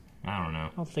theories. I don't know.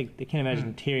 I don't think they can't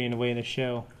imagine Tyrion away in the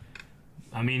show.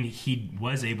 I mean, he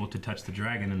was able to touch the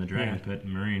dragon in the dragon pit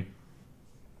in Marine.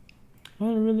 I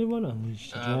don't really want to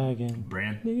unleash the dragon.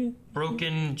 Bran.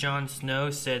 Broken Jon Snow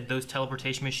said those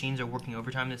teleportation machines are working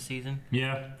overtime this season.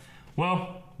 Yeah.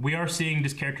 Well, we are seeing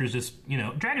just characters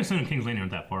Dragonstone and King's Landing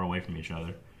aren't that far away from each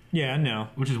other. Yeah, I know.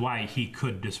 Which is why he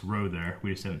could just row there.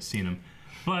 We just haven't seen him.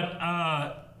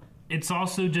 But it's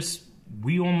also just,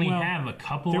 we only have a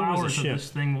couple hours of this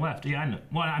thing left. Yeah, I know.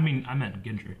 Well, I mean, I meant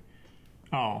Gendry.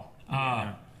 Oh.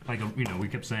 We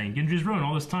kept saying, Gendry's rowing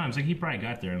all this time. It's like he probably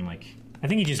got there in I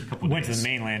think he just went to the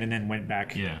mainland and then went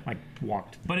back. Yeah.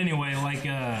 Walked. But anyway,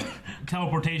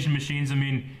 teleportation machines, I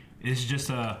mean, it's just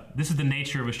this is the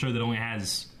nature of a show that only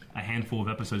has a handful of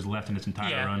episodes left in its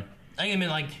entire run. I think it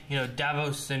meant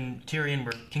Davos and Tyrion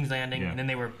were King's Landing, and then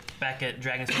they were back at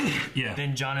Dragon's Gate. Yeah.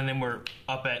 Then Jon and them were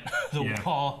up at the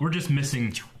wall. We're just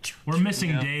missing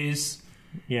days.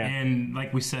 Yeah. And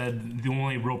like we said, the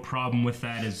only real problem with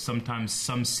that is sometimes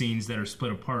some scenes that are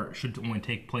split apart should only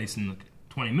take place in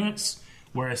 20 minutes,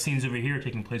 whereas scenes over here are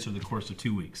taking place over the course of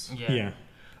 2 weeks. Yeah.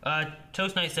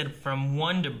 Toast Knight said, from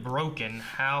one to broken,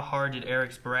 how hard did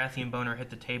Eric's Baratheon boner hit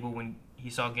the table when he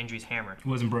saw Gendry's hammer? It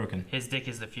wasn't broken. His dick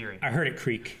is the Fury. I heard it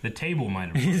creak. The table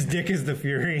might have. His dick is the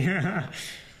Fury. You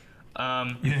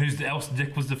know whose else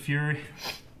dick was the Fury?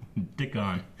 Dick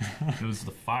on. It was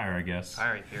the fire, I guess.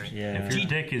 Fiery Fury. Yeah. If your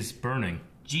dick is burning.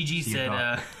 GG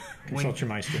said, consult your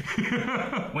meister.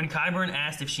 When Qyburn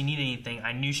asked if she needed anything,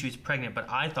 I knew she was pregnant, but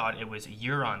I thought it was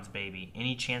Euron's baby.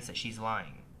 Any chance that she's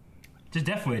lying? There's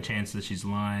definitely a chance that she's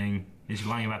lying. Is she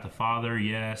lying about the father?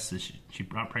 Yes. Is she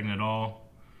not pregnant at all?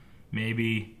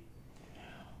 Maybe.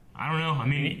 I don't know. I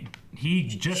mean,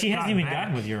 she hasn't even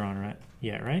gotten with Euron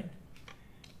yet, right?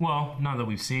 Well, not that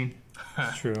we've seen.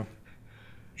 That's true.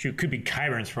 She could be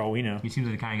Qyburn's for all we know. He seems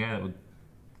like the kind of guy that would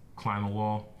climb a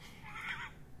wall.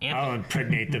 I'll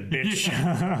impregnate the bitch.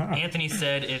 Anthony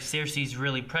said, if Cersei's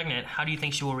really pregnant, how do you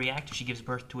think she will react if she gives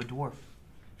birth to a dwarf?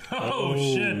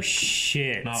 Oh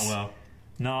shit.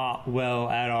 Not well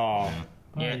at all.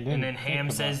 Yeah, and then Ham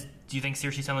says, do you think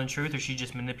Cersei's telling the truth, or is she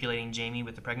just manipulating Jaime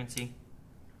with the pregnancy?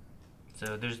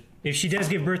 So if she does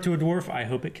give birth to a dwarf, I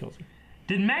hope it kills her.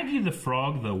 Did Maggie the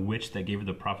Frog, the witch that gave her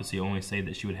the prophecy, only say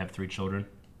that she would have 3 children?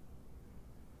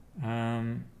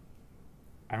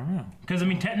 I don't know. Because, I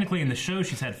mean, technically in the show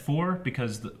she's had 4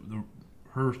 because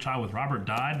her child with Robert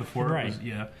died before. Right.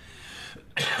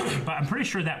 But I'm pretty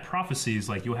sure that prophecy is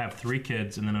like you'll have 3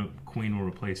 kids and then a queen will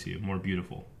replace you, more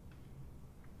beautiful.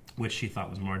 Which she thought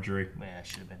was Marjorie. Yeah, it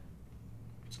should have been.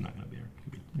 It's not going to be her. It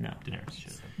could be Daenerys.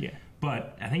 Should have been. Yeah.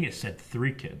 But I think it said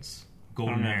 3 kids.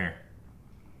 Golden hair.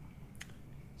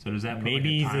 So does that put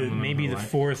maybe like a time maybe the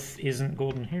life? 4th isn't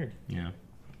golden haired? Yeah.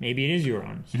 Maybe it is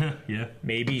Euron's. Yeah.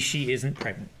 Maybe she isn't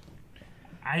pregnant.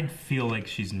 I feel like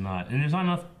she's not. And there's not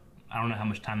enough. I don't know how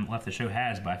much time left the show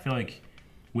has, but I feel like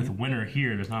with winter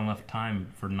here, there's not enough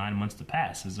time for 9 months to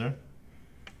pass, is there?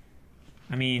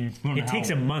 I mean, it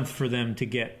takes a month for them to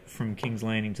get from King's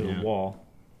Landing to the Wall.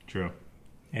 True.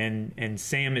 And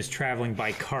Sam is traveling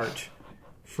by cart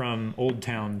from Old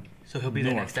Town. So he'll be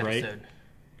north, the next right? episode.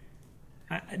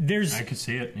 I could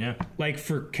see it, yeah. Like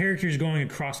for characters going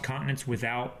across continents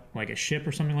without like a ship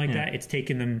or something like that, it's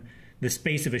taken them the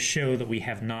space of a show that we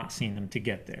have not seen them to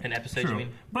get there. An episode, you mean?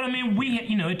 But I mean,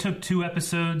 it took 2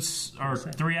 episodes or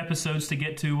 3 episodes to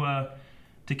get to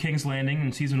King's Landing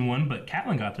in season 1, but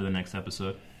Catelyn got to the next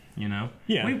episode. Yeah,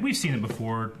 we've seen it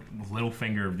before with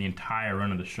Littlefinger, the entire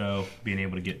run of the show, being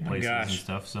able to get places and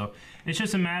stuff. So it's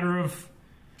just a matter of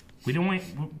we don't want,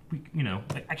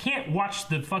 I can't watch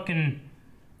the fucking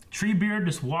Treebeard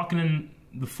just walking in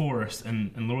the forest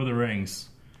and Lord of the Rings.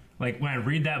 Like when I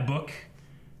read that book,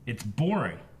 it's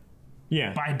boring.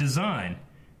 Yeah, by design.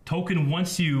 Tolkien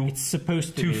wants you it's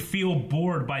supposed to feel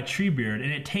bored by Treebeard,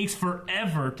 and it takes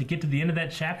forever to get to the end of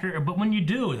that chapter. But when you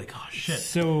do, it's like, oh shit,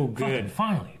 so good.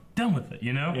 Finally, done with it,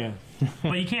 Yeah.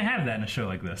 But you can't have that in a show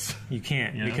like this. You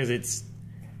can't because it's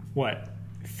what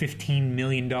 $15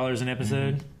 million an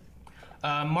episode.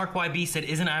 Mark YB said,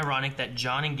 isn't it ironic that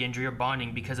Jon and Gendry are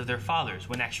bonding because of their fathers,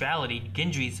 when in actuality,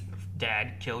 Gendry's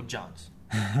Dad killed John's.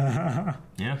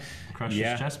 Yeah, crushed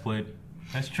his chest plate.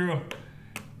 That's true.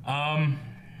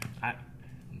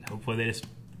 Hopefully they just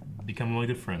become really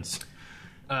good friends.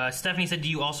 Stephanie said, do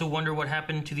you also wonder what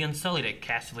happened to the Unsullied at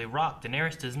Casterly Rock?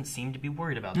 Daenerys doesn't seem to be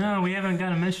worried about that. No, we haven't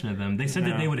got a mention of them. They said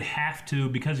that they would have to,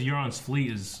 because Euron's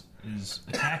fleet is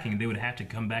attacking, they would have to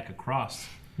come back across.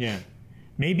 Yeah.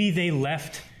 Maybe they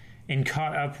left and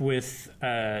caught up with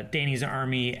Dany's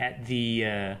army at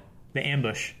the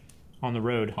ambush on the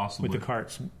road. Possibly. With the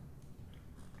carts.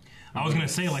 I was going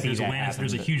to say, like, there's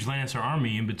a huge Lannister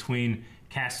army in between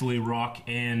Casterly Rock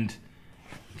and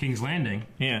King's Landing.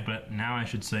 Yeah. But now I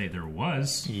should say there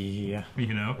was. Yeah.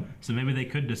 You know? So maybe they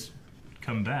could just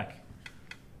come back.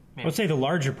 I would say the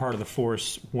larger part of the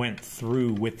force went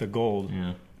through with the gold.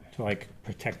 Yeah. To, like,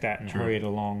 protect that and hurry it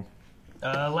along.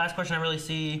 Last question I really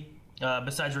see,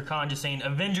 besides Rakan just saying,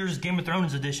 Avengers Game of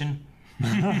Thrones edition.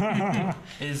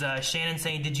 Is Shannon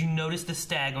saying, did you notice the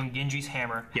stag on Gendry's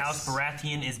hammer? Yes. House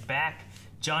Baratheon is back.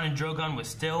 Jon and Drogon was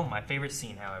still my favorite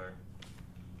scene, however.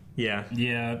 Yeah.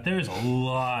 Yeah, there's a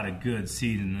lot of good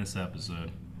scenes in this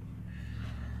episode.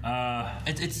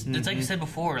 It's like I said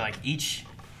before, like each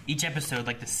episode,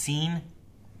 like the scene,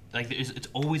 like it's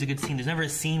always a good scene. There's never a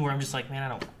scene where I'm just like, man,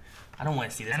 I don't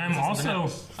want to see this. And I want to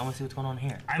see what's going on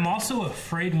here. I'm also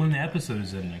afraid when the episode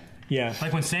is ending. Yeah.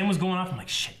 Like when Sam was going off, I'm like,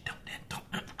 shit, don't.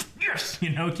 Yes! You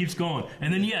know, it keeps going.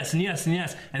 And then yes, and yes, and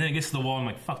yes. And then it gets to the wall, I'm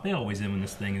like, fuck, they always end when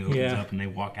this thing opens up and they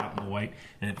walk out in the white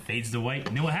and it fades to white.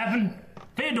 And then what happened?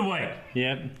 Fade to white.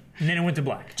 Yep. And then it went to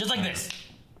black. Just like this.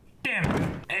 Damn it.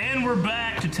 And we're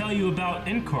back to tell you about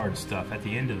end-card stuff. At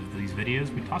the end of these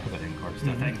videos, we talk about end-card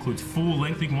stuff. That includes full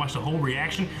length. You can watch the whole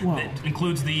reaction. Whoa. That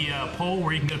includes the poll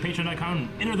where you can go to patreon.com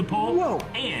and enter the poll. Whoa.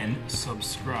 And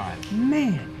subscribe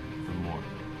Man. for more.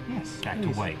 Yes. Back to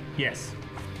white. Yes.